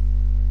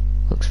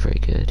 Looks pretty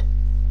good.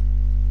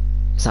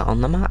 Is that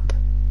on the map?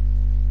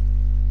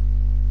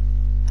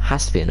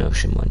 Has to be an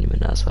ocean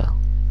monument as well.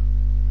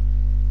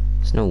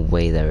 There's no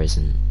way there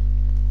isn't.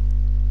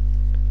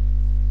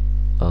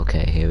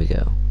 Okay, here we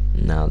go.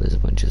 Now there's a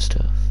bunch of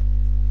stuff.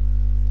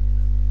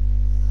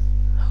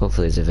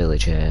 Hopefully there's a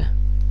village here.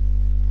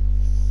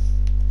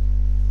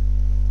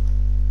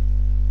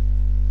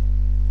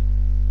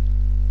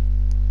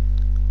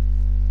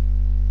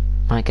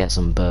 Might get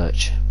some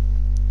birch.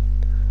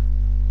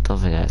 Don't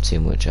think I have too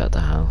much at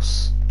the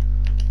house.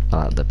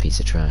 I like the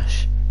piece of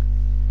trash.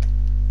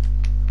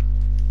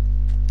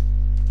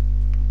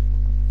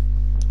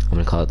 I'm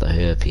gonna call it the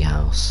Herpy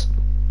house.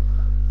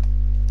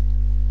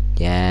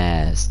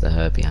 Yes, the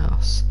Herpy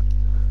house.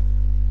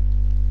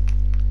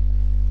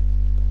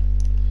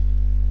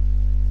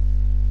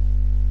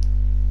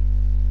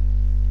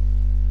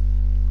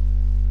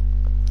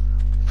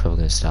 Probably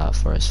gonna start a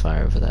forest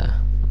fire over there.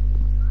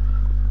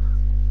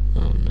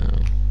 Oh no.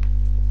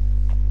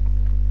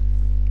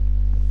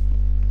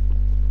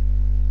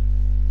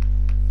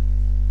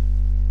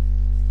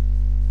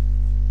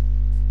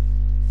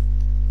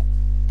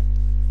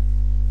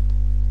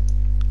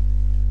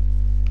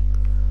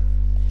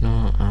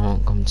 No, I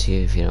won't come to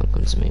you if you don't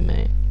come to me,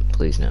 mate.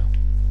 Please no.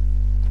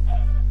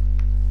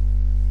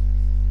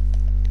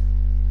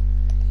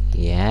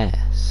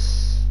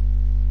 Yes.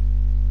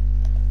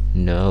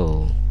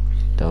 No.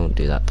 Don't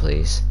do that,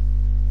 please.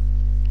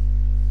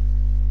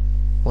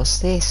 What's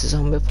this?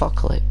 Zombie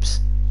apocalypse?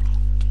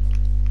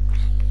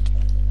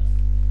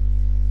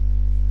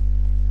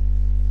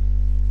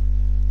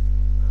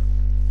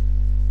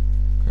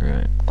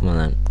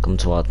 come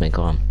towards me,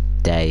 go on.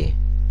 Dare you.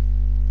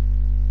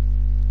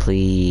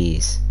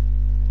 Please.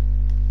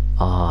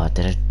 Oh,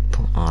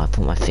 I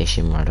put my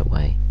fishing rod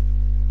away.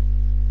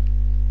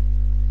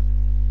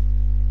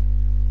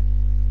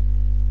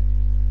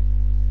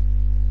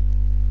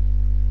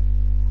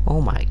 Oh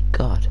my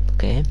god,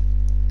 look at him.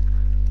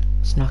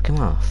 Let's knock him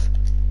off.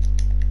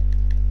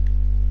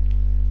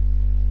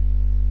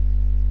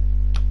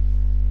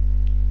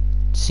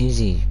 As soon as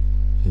he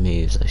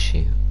moves, I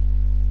shoot.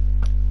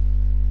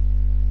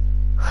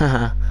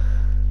 Haha.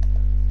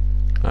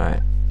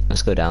 Alright,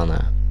 let's go down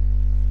there.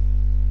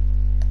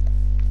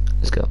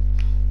 Let's go.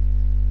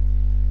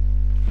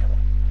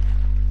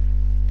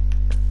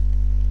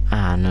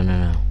 Ah, no, no,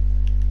 no.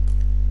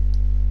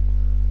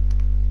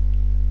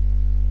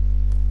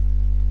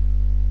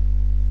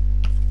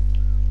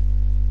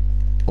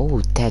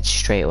 Oh, dead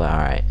straight away,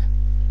 alright.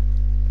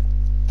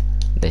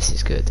 This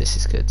is good,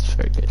 it's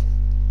very good.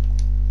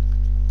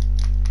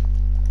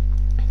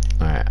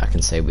 Alright, I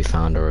can say we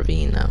found a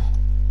ravine now.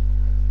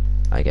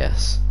 I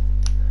guess.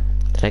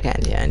 Did I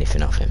get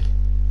anything off him?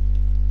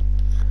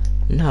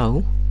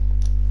 No.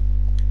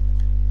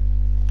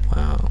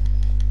 Wow.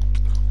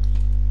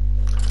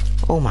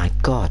 Oh my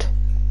god.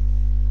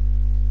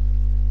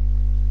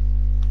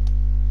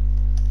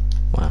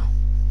 Wow.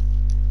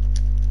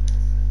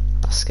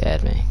 That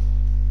scared me.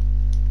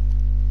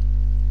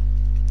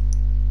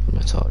 Where'd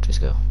my torches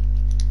go?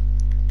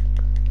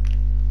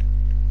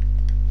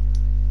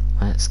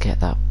 Let's get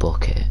that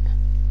bucket.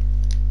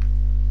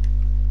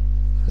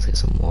 Let's get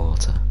some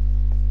water.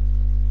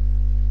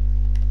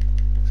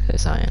 Let's get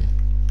this iron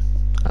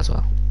as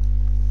well.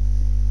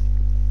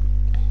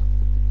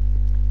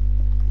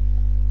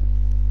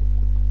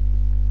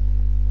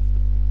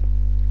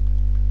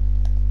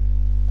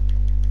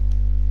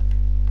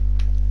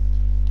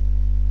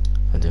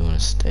 I do want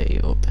to stay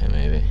up here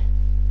maybe.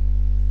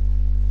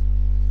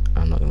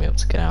 I'm not going to be able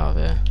to get out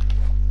of here.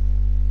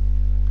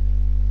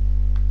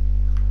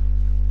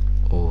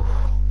 Ooh.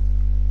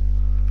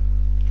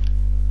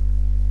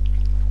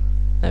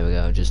 There we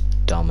go, just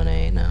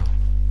dominate now.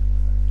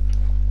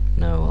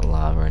 No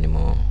lava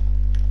anymore.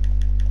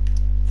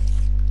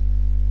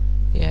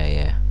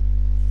 Yeah.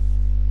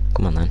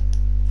 Come on then.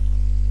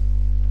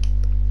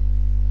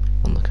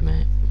 One look at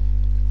me.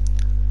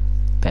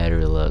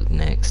 Better luck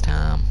next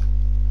time.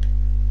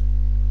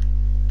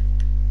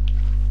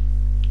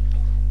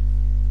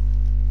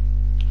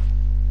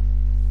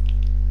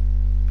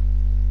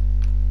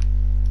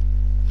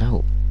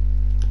 No.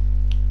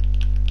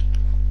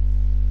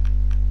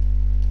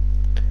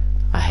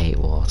 I hate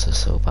water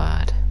so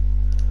bad.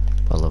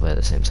 But I love it at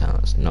the same time.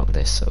 Let's knock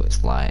this so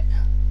it's light.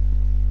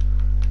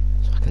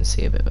 So I can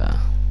see a bit better.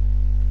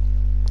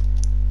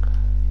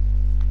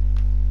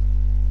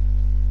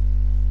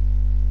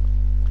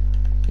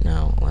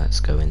 Now let's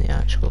go in the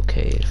actual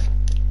cave.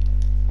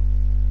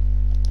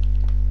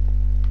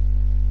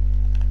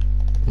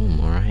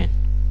 Alright.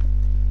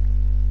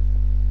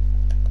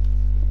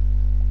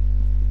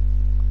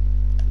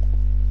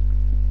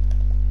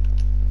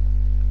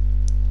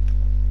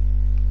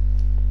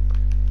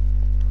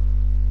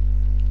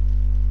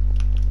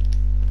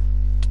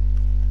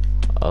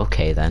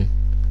 Okay then.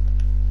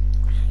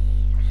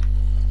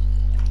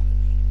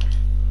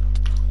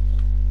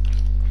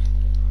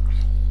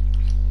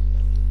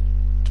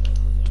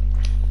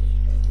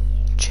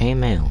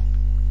 Chainmail.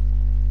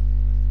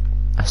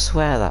 I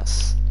swear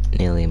that's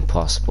nearly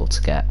impossible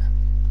to get.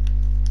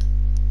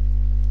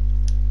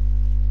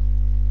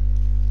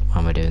 Why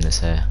am I doing this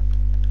here?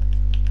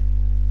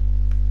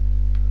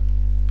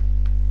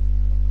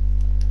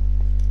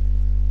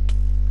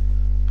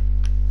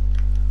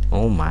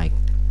 Oh my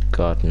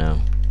god, no.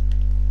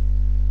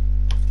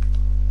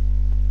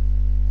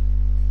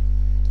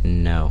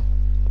 No.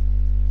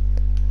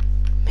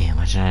 Man,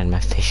 imagine I had my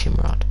fishing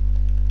rod.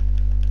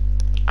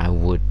 I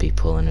would be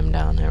pulling him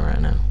down here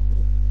right now.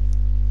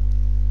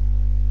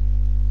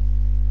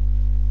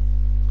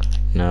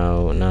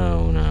 No.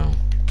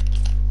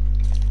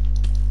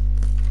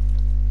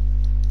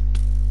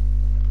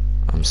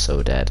 I'm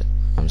so dead.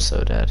 Come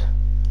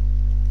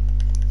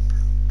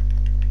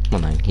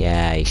on then.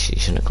 Yeah, you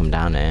shouldn't have come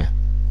down here.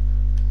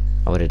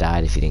 I would have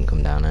died if you didn't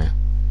come down here.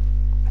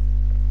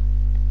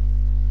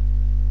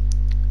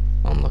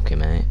 Unlucky,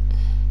 mate.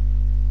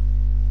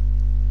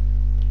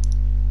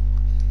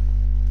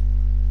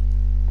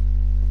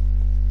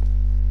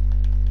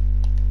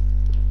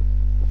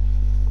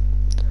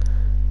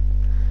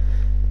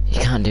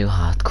 You can't do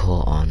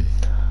hardcore on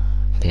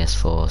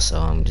PS4, so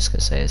I'm just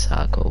gonna say it's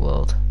hardcore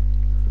world.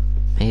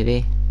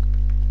 Maybe.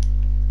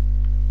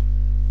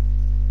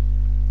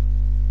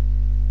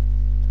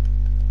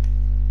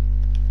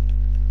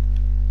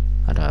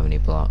 I don't have any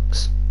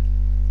blocks.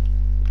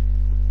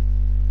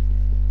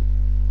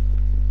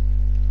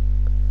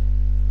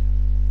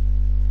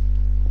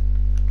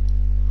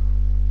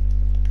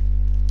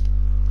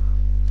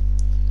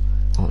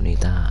 Oh, need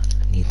that.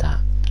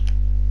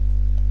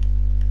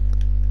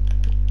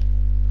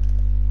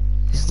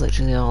 This is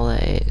literally all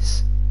it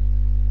is.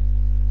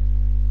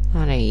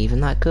 That ain't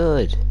even that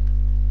good.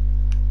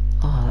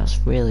 Oh, that's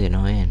really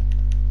annoying.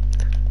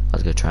 I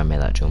was gonna try and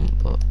make that jump,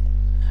 but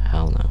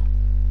hell no.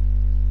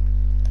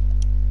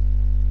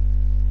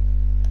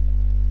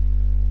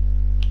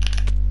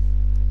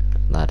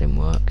 That didn't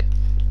work.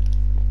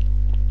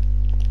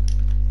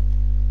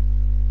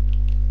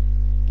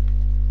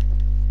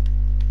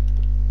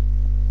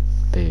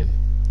 Boom,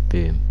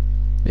 boom,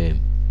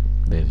 boom,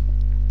 boom.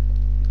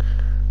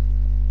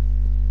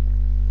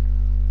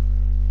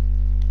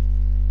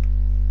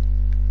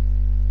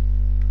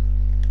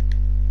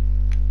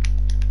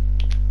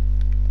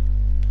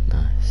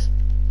 Nice.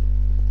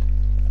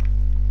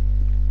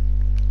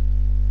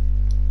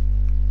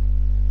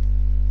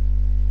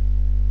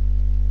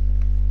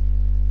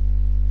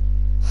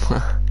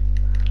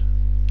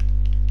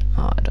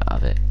 Oh, I don't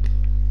have it.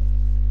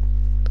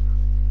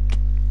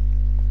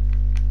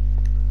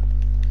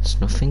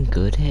 There's nothing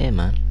good here,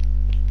 man.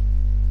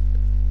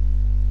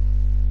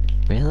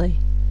 Really?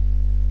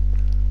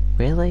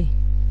 Really?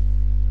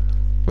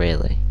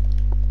 Really?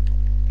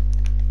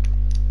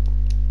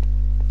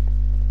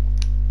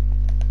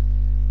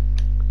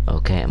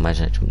 Okay,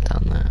 imagine I jumped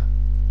down there.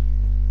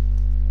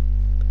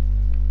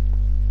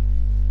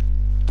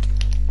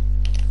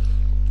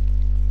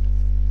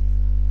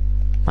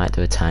 Might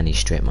do a tiny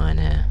strip mine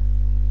here.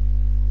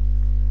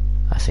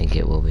 I think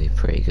it will be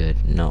pretty good.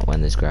 Not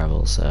when there's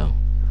gravel, so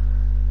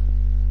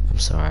I'm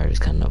sorry, I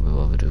just cannot be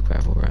bothered with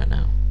gravel right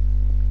now.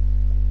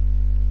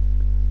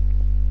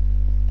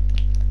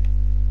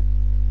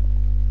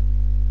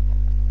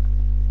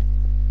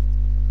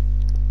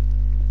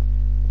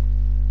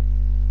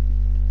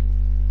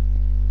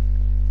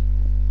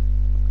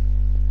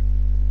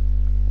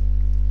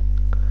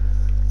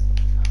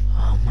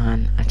 Oh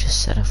man, I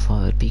just said I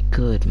thought it would be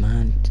good,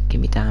 man. Give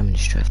me diamonds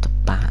straight off the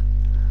bat.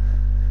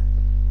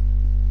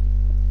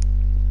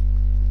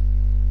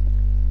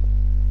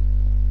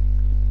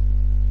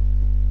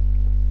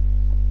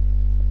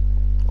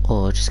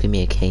 Or just give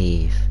me a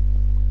cave.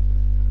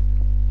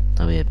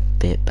 That'll be a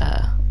bit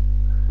better.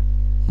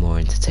 More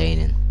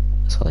entertaining.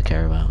 That's all I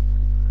care about.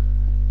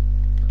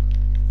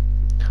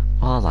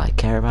 All I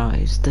care about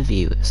is the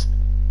viewers.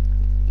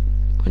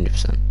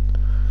 100%.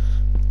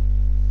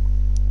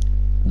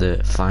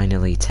 The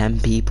finally 10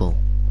 people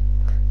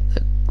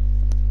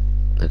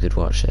that could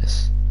watch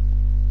this.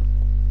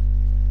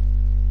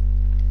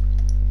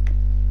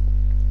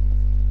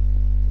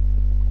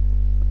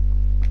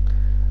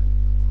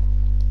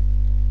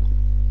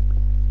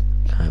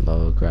 Can't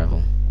bother with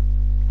gravel.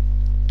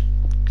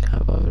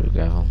 Can't bother with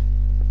gravel.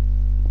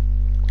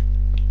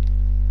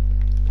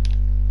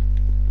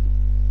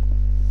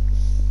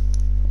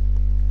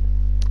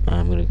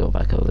 I'm gonna go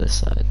back over this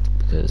side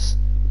because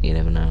you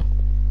never know.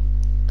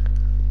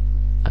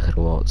 I could have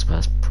walked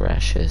past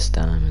precious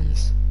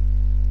diamonds.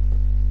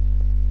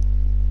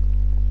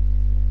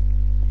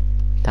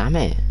 Damn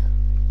it!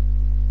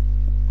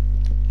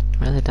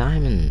 Where are the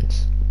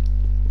diamonds?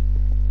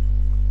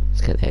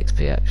 Let's get the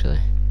XP actually.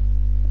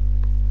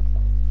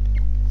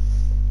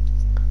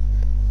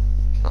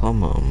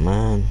 Come on,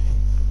 man.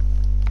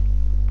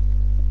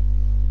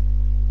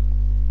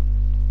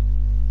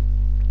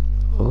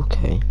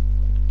 Okay.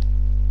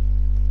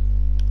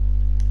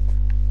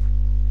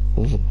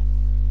 Ooh.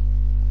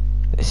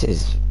 This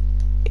is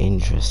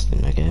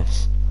interesting, I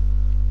guess.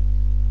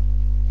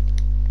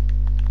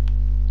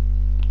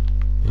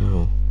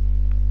 No.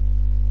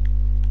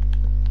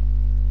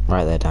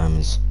 Right there,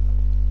 diamonds.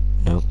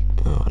 Nope.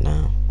 Oh,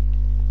 no.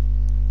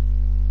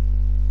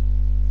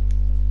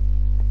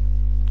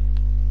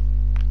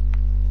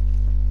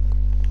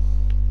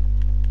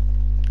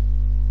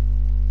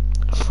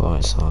 I thought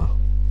I saw.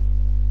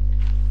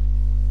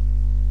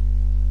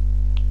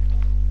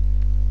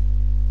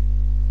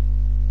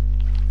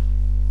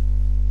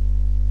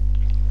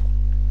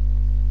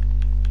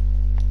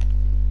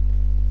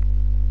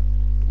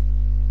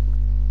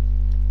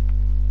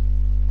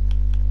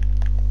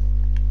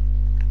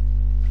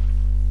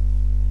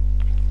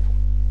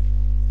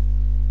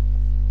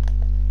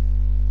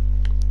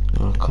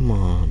 Oh, come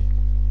on.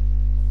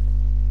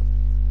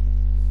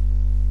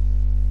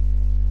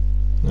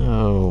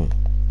 No.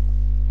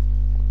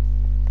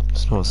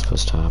 It's not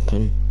supposed to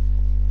happen.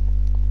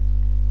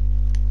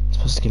 It's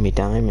supposed to give me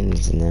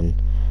diamonds and then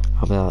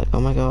I'll be like, oh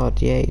my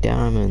god, yay,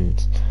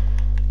 diamonds.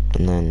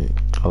 And then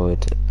I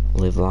would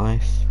live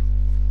life.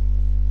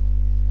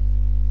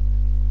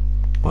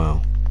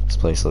 Wow, this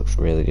place looks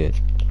really good.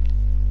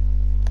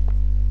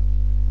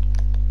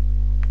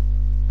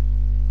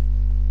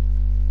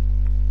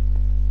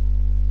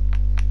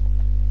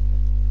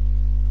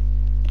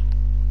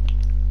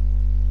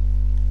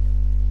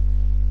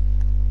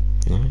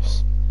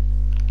 Nice.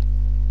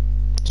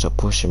 Stop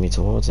pushing me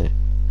towards it.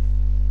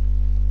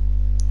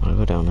 I'll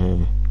go down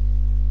here.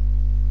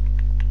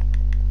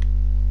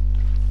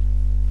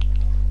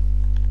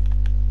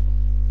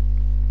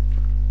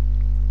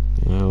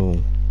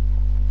 No.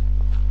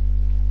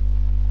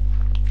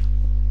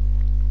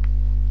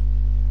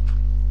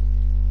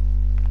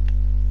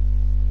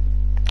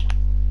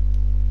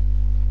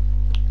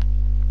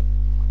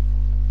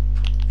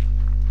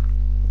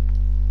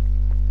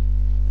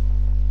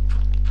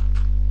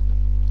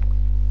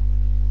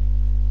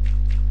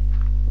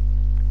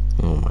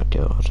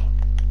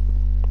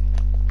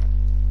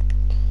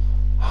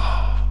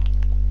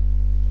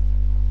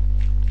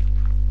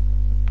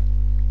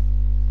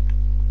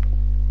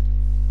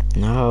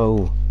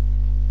 No.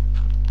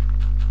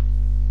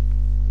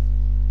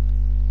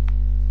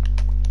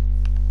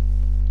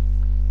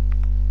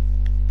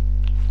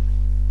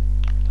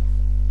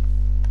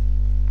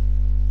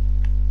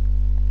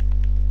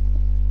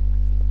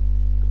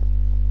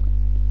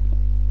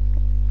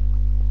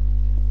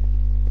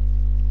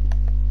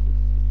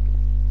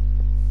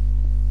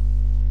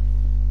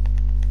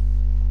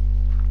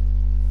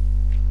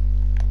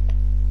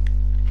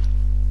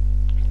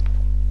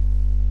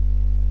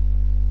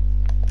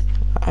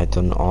 I'd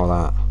done all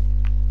that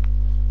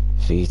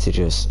for you to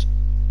just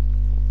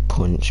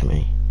punch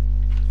me.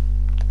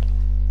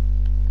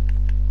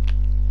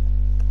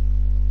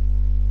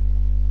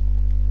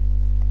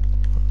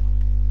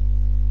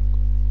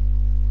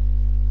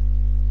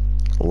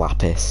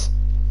 Lapis.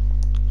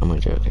 Am I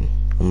joking?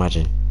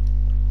 Imagine.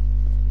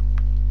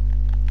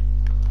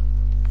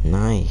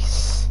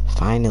 Nice.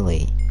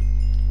 Finally.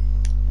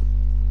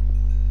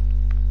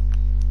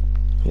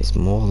 It's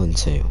more than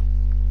 2.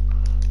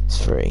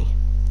 It's 3.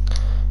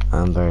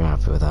 I'm very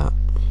happy with that.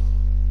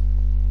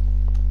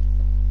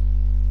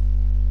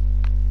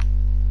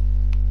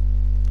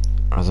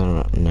 I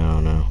don't know.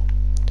 No.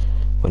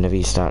 Whenever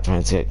you start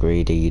trying to get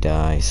greedy, you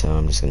die, so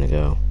I'm just gonna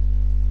go.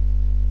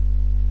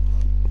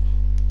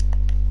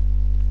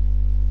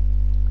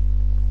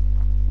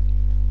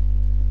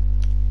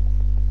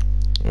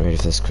 Ready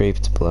for this creep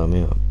to blow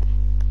me up.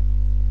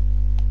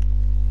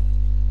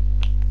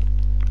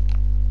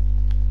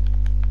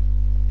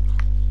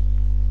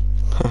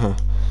 Haha.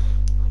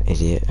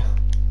 Idiot.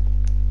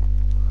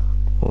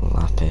 Oh,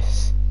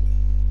 lapis.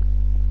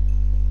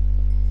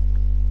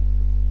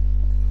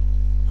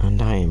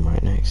 And I am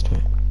right next to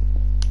it.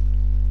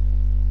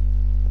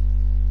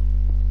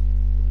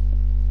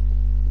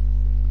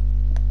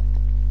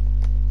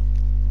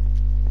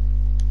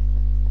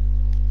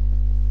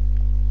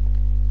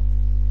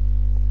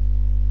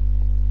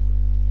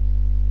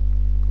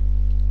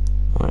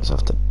 I just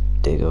have to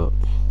dig up.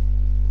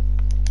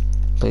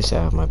 Please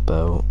I have my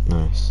bow.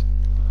 Nice.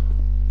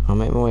 I'll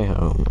make my way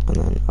home and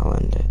then I'll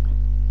end it.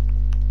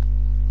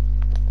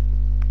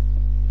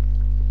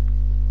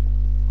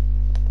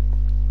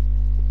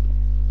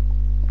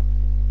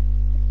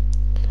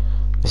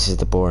 This is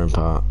the boring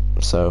part,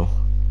 so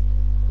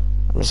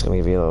I'm just gonna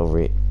give you a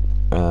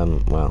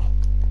little well,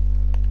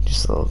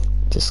 just a little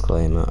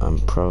disclaimer. I'm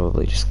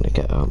probably just gonna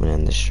get home and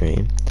end the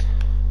stream.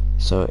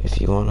 So if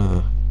you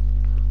wanna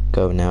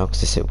go now,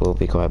 because it will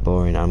be quite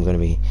boring, I'm gonna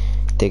be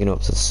digging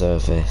up to the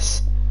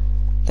surface,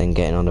 then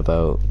getting on a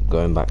boat,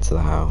 going back to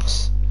the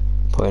house,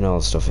 putting all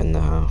the stuff in the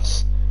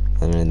house,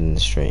 and then in the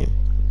stream.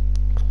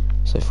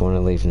 So if you want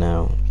to leave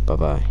now, bye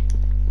bye.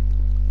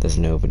 There's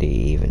nobody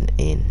even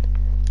in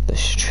the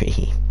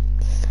stream.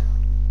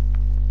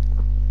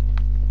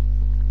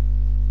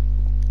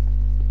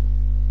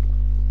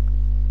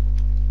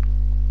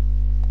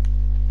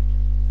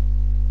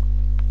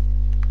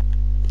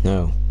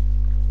 No.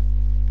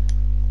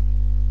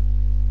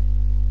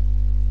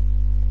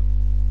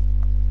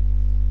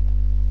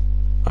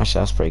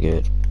 Actually, that's pretty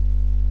good.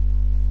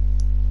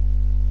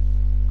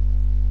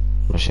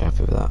 I'm actually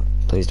happy with that.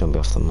 Please don't be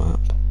off the map.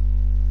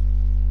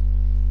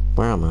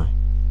 Where am I?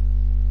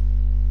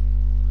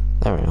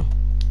 There I am.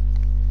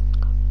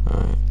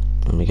 Alright,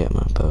 let me get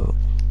my boat.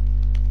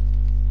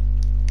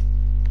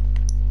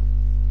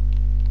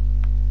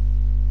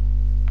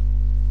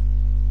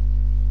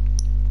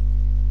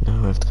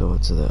 Now I have to go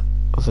to the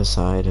other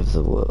side of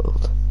the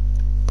world.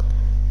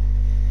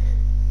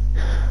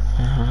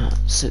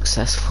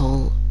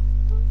 Successful,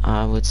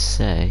 I would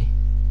say.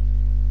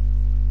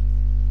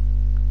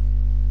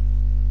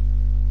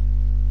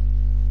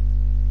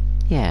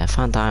 Yeah, I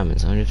found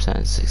diamonds,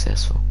 100%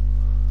 successful.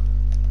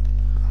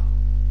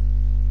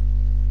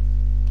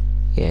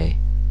 Yay.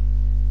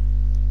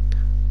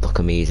 Look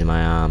at me using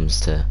my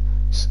arms to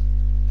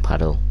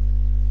paddle.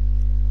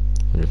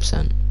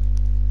 100%.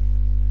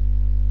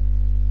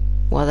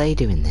 What are they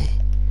doing there?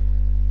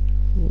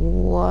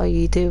 What are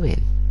you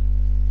doing?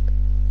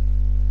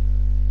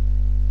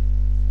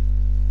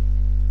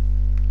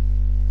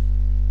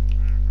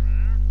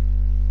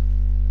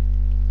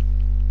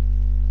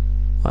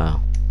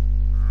 Wow.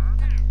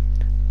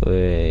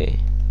 Wait.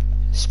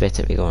 Spit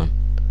at me, go on.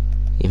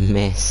 You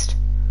missed.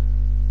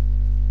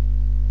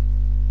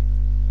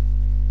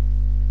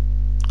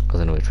 I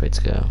don't know which way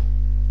to go.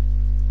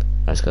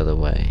 Let's go the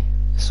way.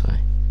 This way.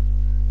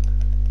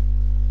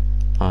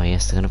 Oh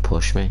yes, they're gonna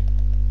push me.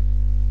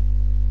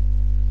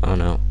 Oh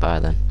no, bye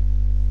then.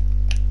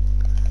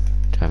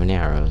 Do I have any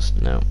arrows?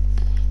 No.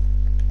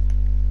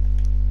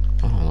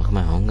 Oh, look at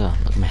my hunger.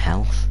 Look at my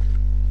health.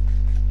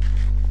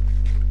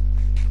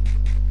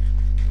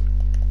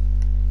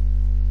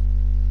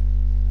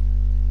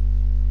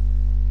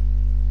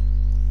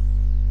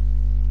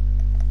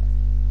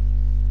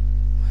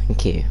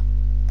 Thank you.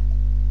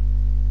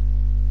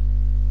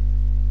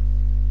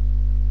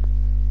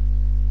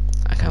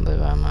 I can't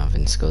believe I'm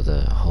having to go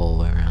the whole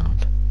way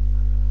around.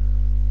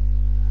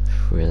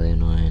 It's really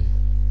annoying.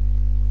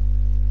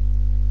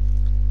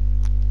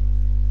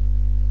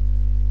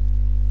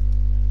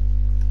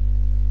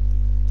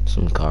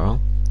 Some coral.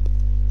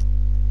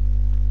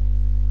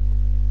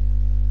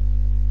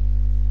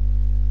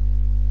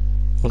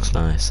 looks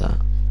nice, that.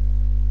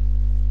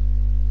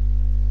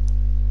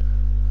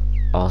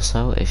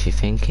 Also, if you're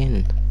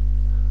thinking,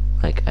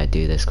 like, I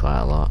do this quite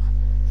a lot.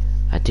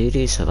 I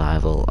do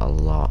survival a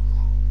lot,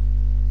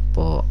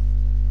 but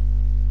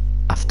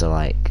after,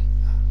 like,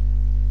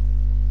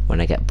 when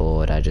I get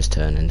bored, I just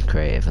turn into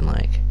creative and,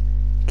 like,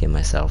 give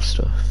myself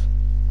stuff.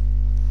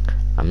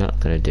 I'm not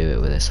gonna do it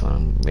with this one.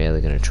 I'm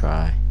really gonna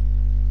try,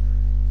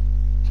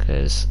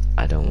 because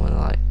I don't want to,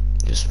 like,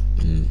 just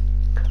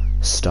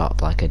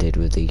stop like I did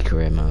with the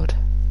career mode.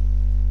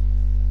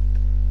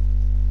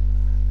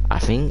 I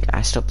think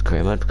I stopped the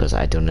career mode because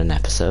I'd done an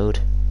episode,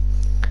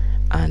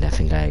 and I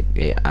think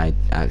I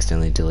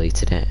accidentally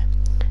deleted it.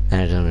 Then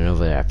I'd done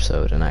another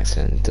episode and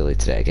accidentally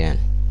deleted it again.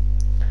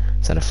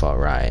 So I thought,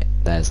 right,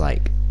 there's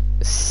like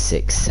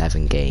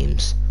 6-7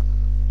 games.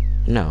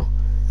 No,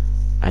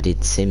 I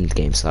did simmed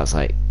games, so that's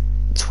like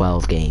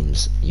 12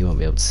 games you won't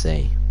be able to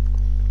see.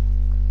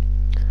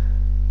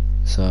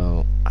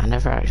 So I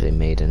never actually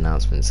made an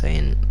announcement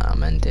saying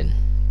I'm ending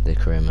the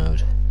career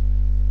mode.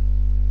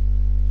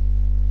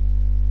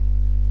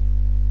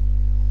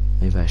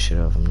 Maybe I should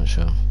have, I'm not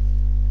sure.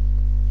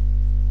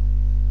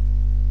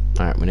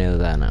 Alright, we're nearly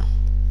there now.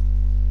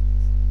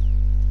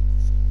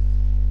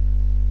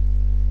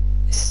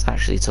 This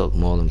actually took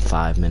more than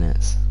 5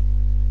 minutes.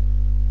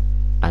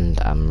 And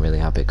I'm really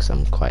happy because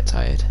I'm quite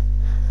tired.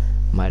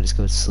 Might just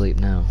go to sleep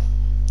now.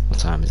 What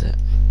time is it?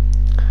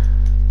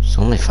 It's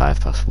only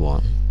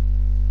 1:05.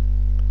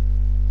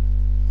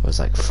 It was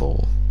like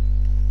 4.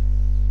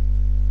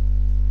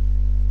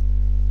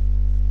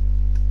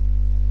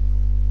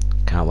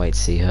 Can't wait to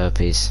see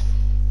herpes.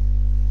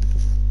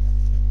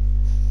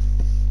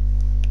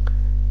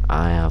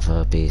 I have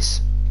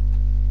herpes.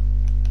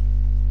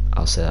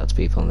 I'll say that to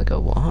people and they go,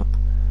 what?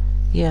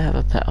 Yeah, I have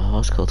a pet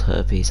horse called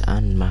Herpes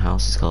and my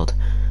house is called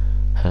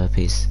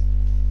Herpes.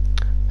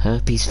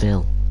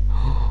 Herpesville.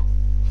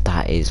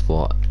 That is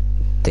what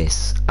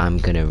this... I'm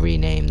gonna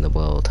rename the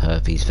world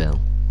Herpesville.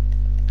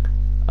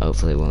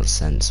 Hopefully it won't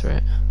censor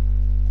it.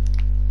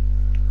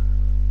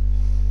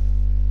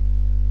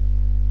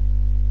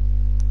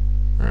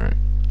 Alright,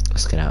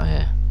 let's get out of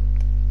here.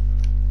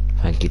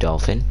 Thank you,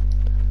 Dolphin.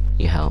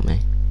 You helped me.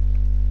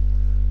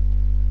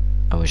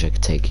 I wish I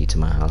could take you to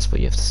my house, but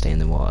you have to stay in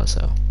the water,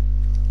 so...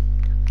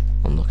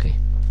 unlucky.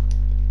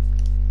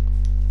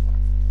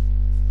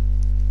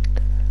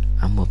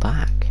 And we're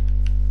back.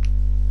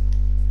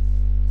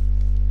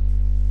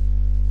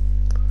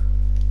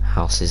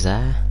 House is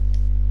there.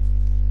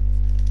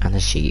 And the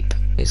sheep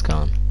is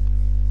gone.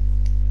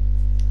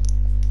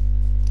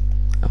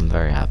 I'm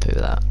very happy with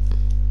that.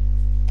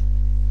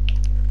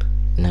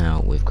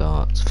 Now we've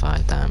got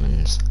 5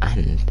 diamonds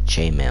and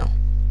chainmail.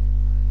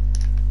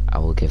 I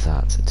will give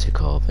that to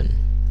Corbin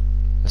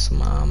as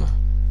some armor.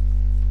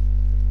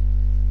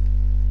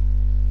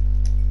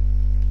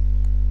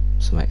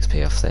 Some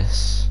XP off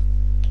this.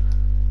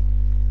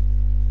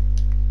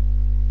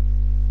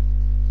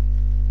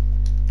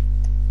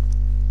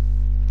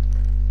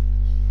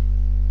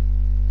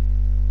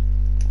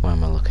 Why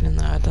am I looking in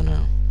there? I don't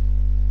know.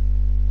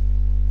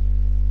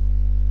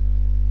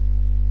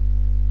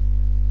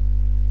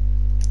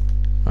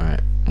 Alright,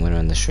 I'm gonna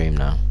end the stream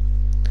now.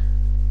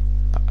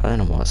 I don't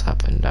know what's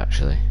happened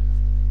actually.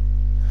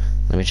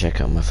 Let me check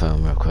out my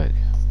phone real quick.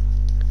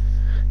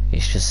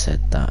 It's just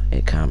said that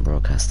it can't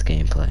broadcast the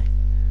gameplay.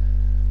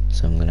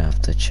 So I'm gonna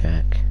have to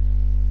check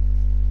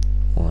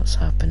what's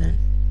happening.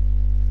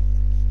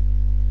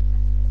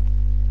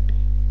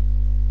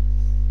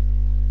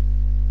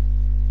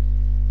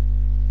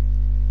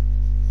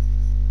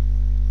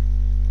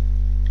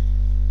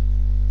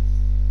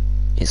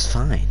 It's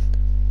fine.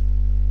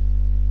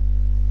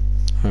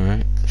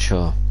 Alright,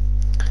 sure.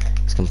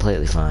 It's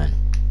completely fine.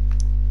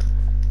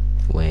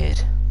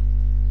 Weird.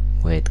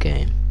 Weird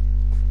game.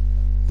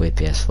 Weird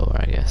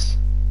PS4, I guess.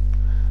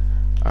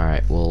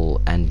 Alright, we'll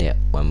end it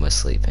when we're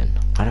sleeping.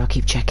 Why do I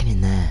keep checking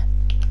in there?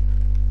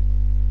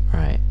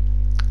 Right.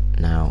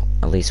 Now,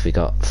 at least we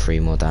got 3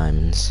 more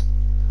diamonds.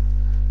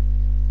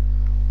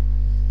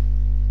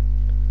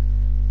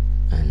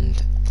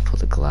 And put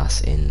the glass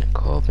in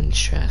Corbin's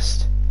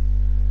chest.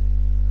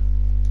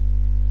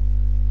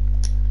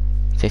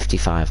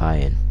 55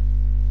 iron.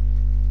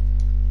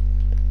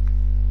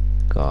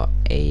 Got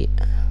 8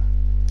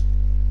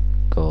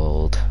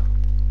 gold.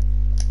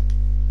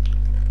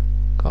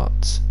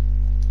 Got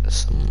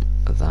some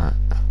of that,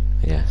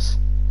 I guess.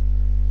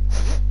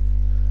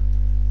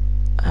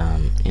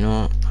 You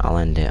know what? I'll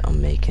end it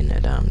on making a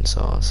diamond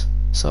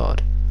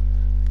sword.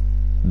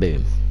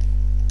 Boom.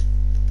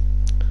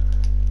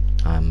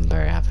 I'm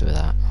very happy with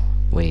that.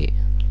 Wait,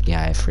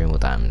 yeah, I have 3 more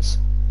diamonds.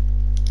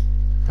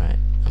 Right,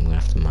 I'm gonna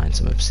have to mine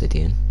some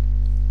obsidian.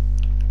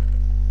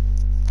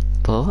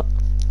 But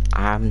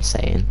I'm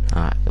saying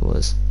that it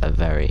was a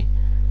very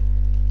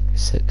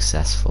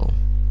successful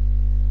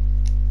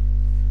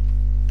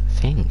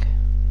thing.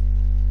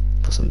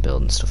 Put some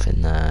building stuff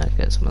in there,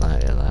 get some of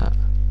that.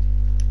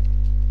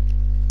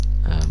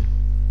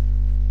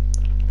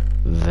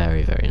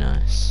 Very, very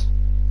nice.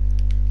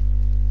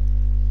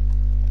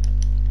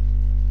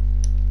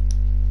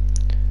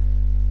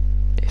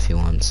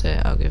 wants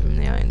it, I'll give him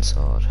the iron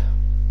sword.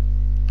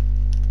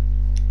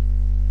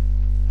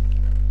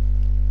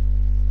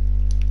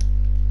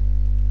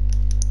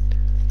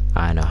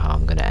 I know how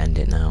I'm gonna end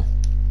it now.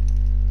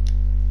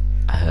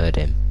 I heard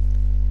him.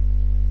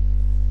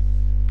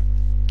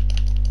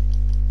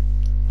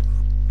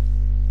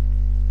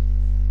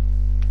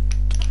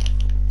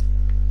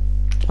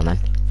 Come on then.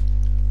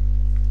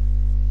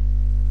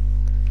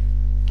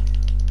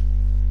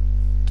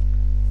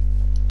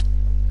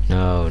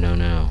 No, no,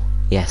 no.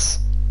 Yes.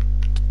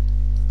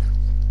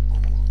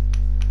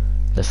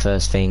 The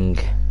first thing,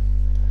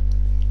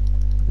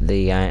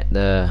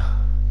 the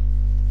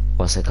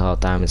what's it called,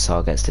 Diamond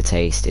Sword gets to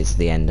taste is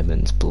the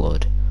Enderman's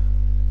blood.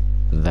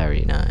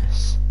 Very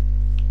nice.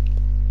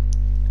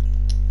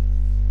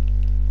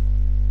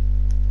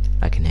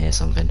 I can hear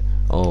something.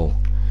 Oh,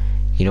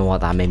 you know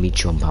what? That made me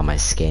jump on my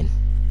skin.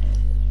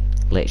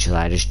 Literally,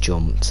 I just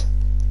jumped.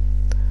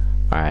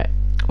 Alright,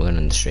 we're gonna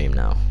end the stream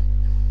now.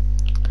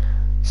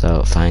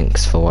 So,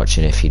 thanks for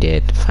watching if you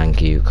did.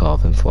 Thank you,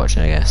 Corbin, for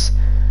watching, I guess.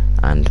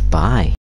 And bye.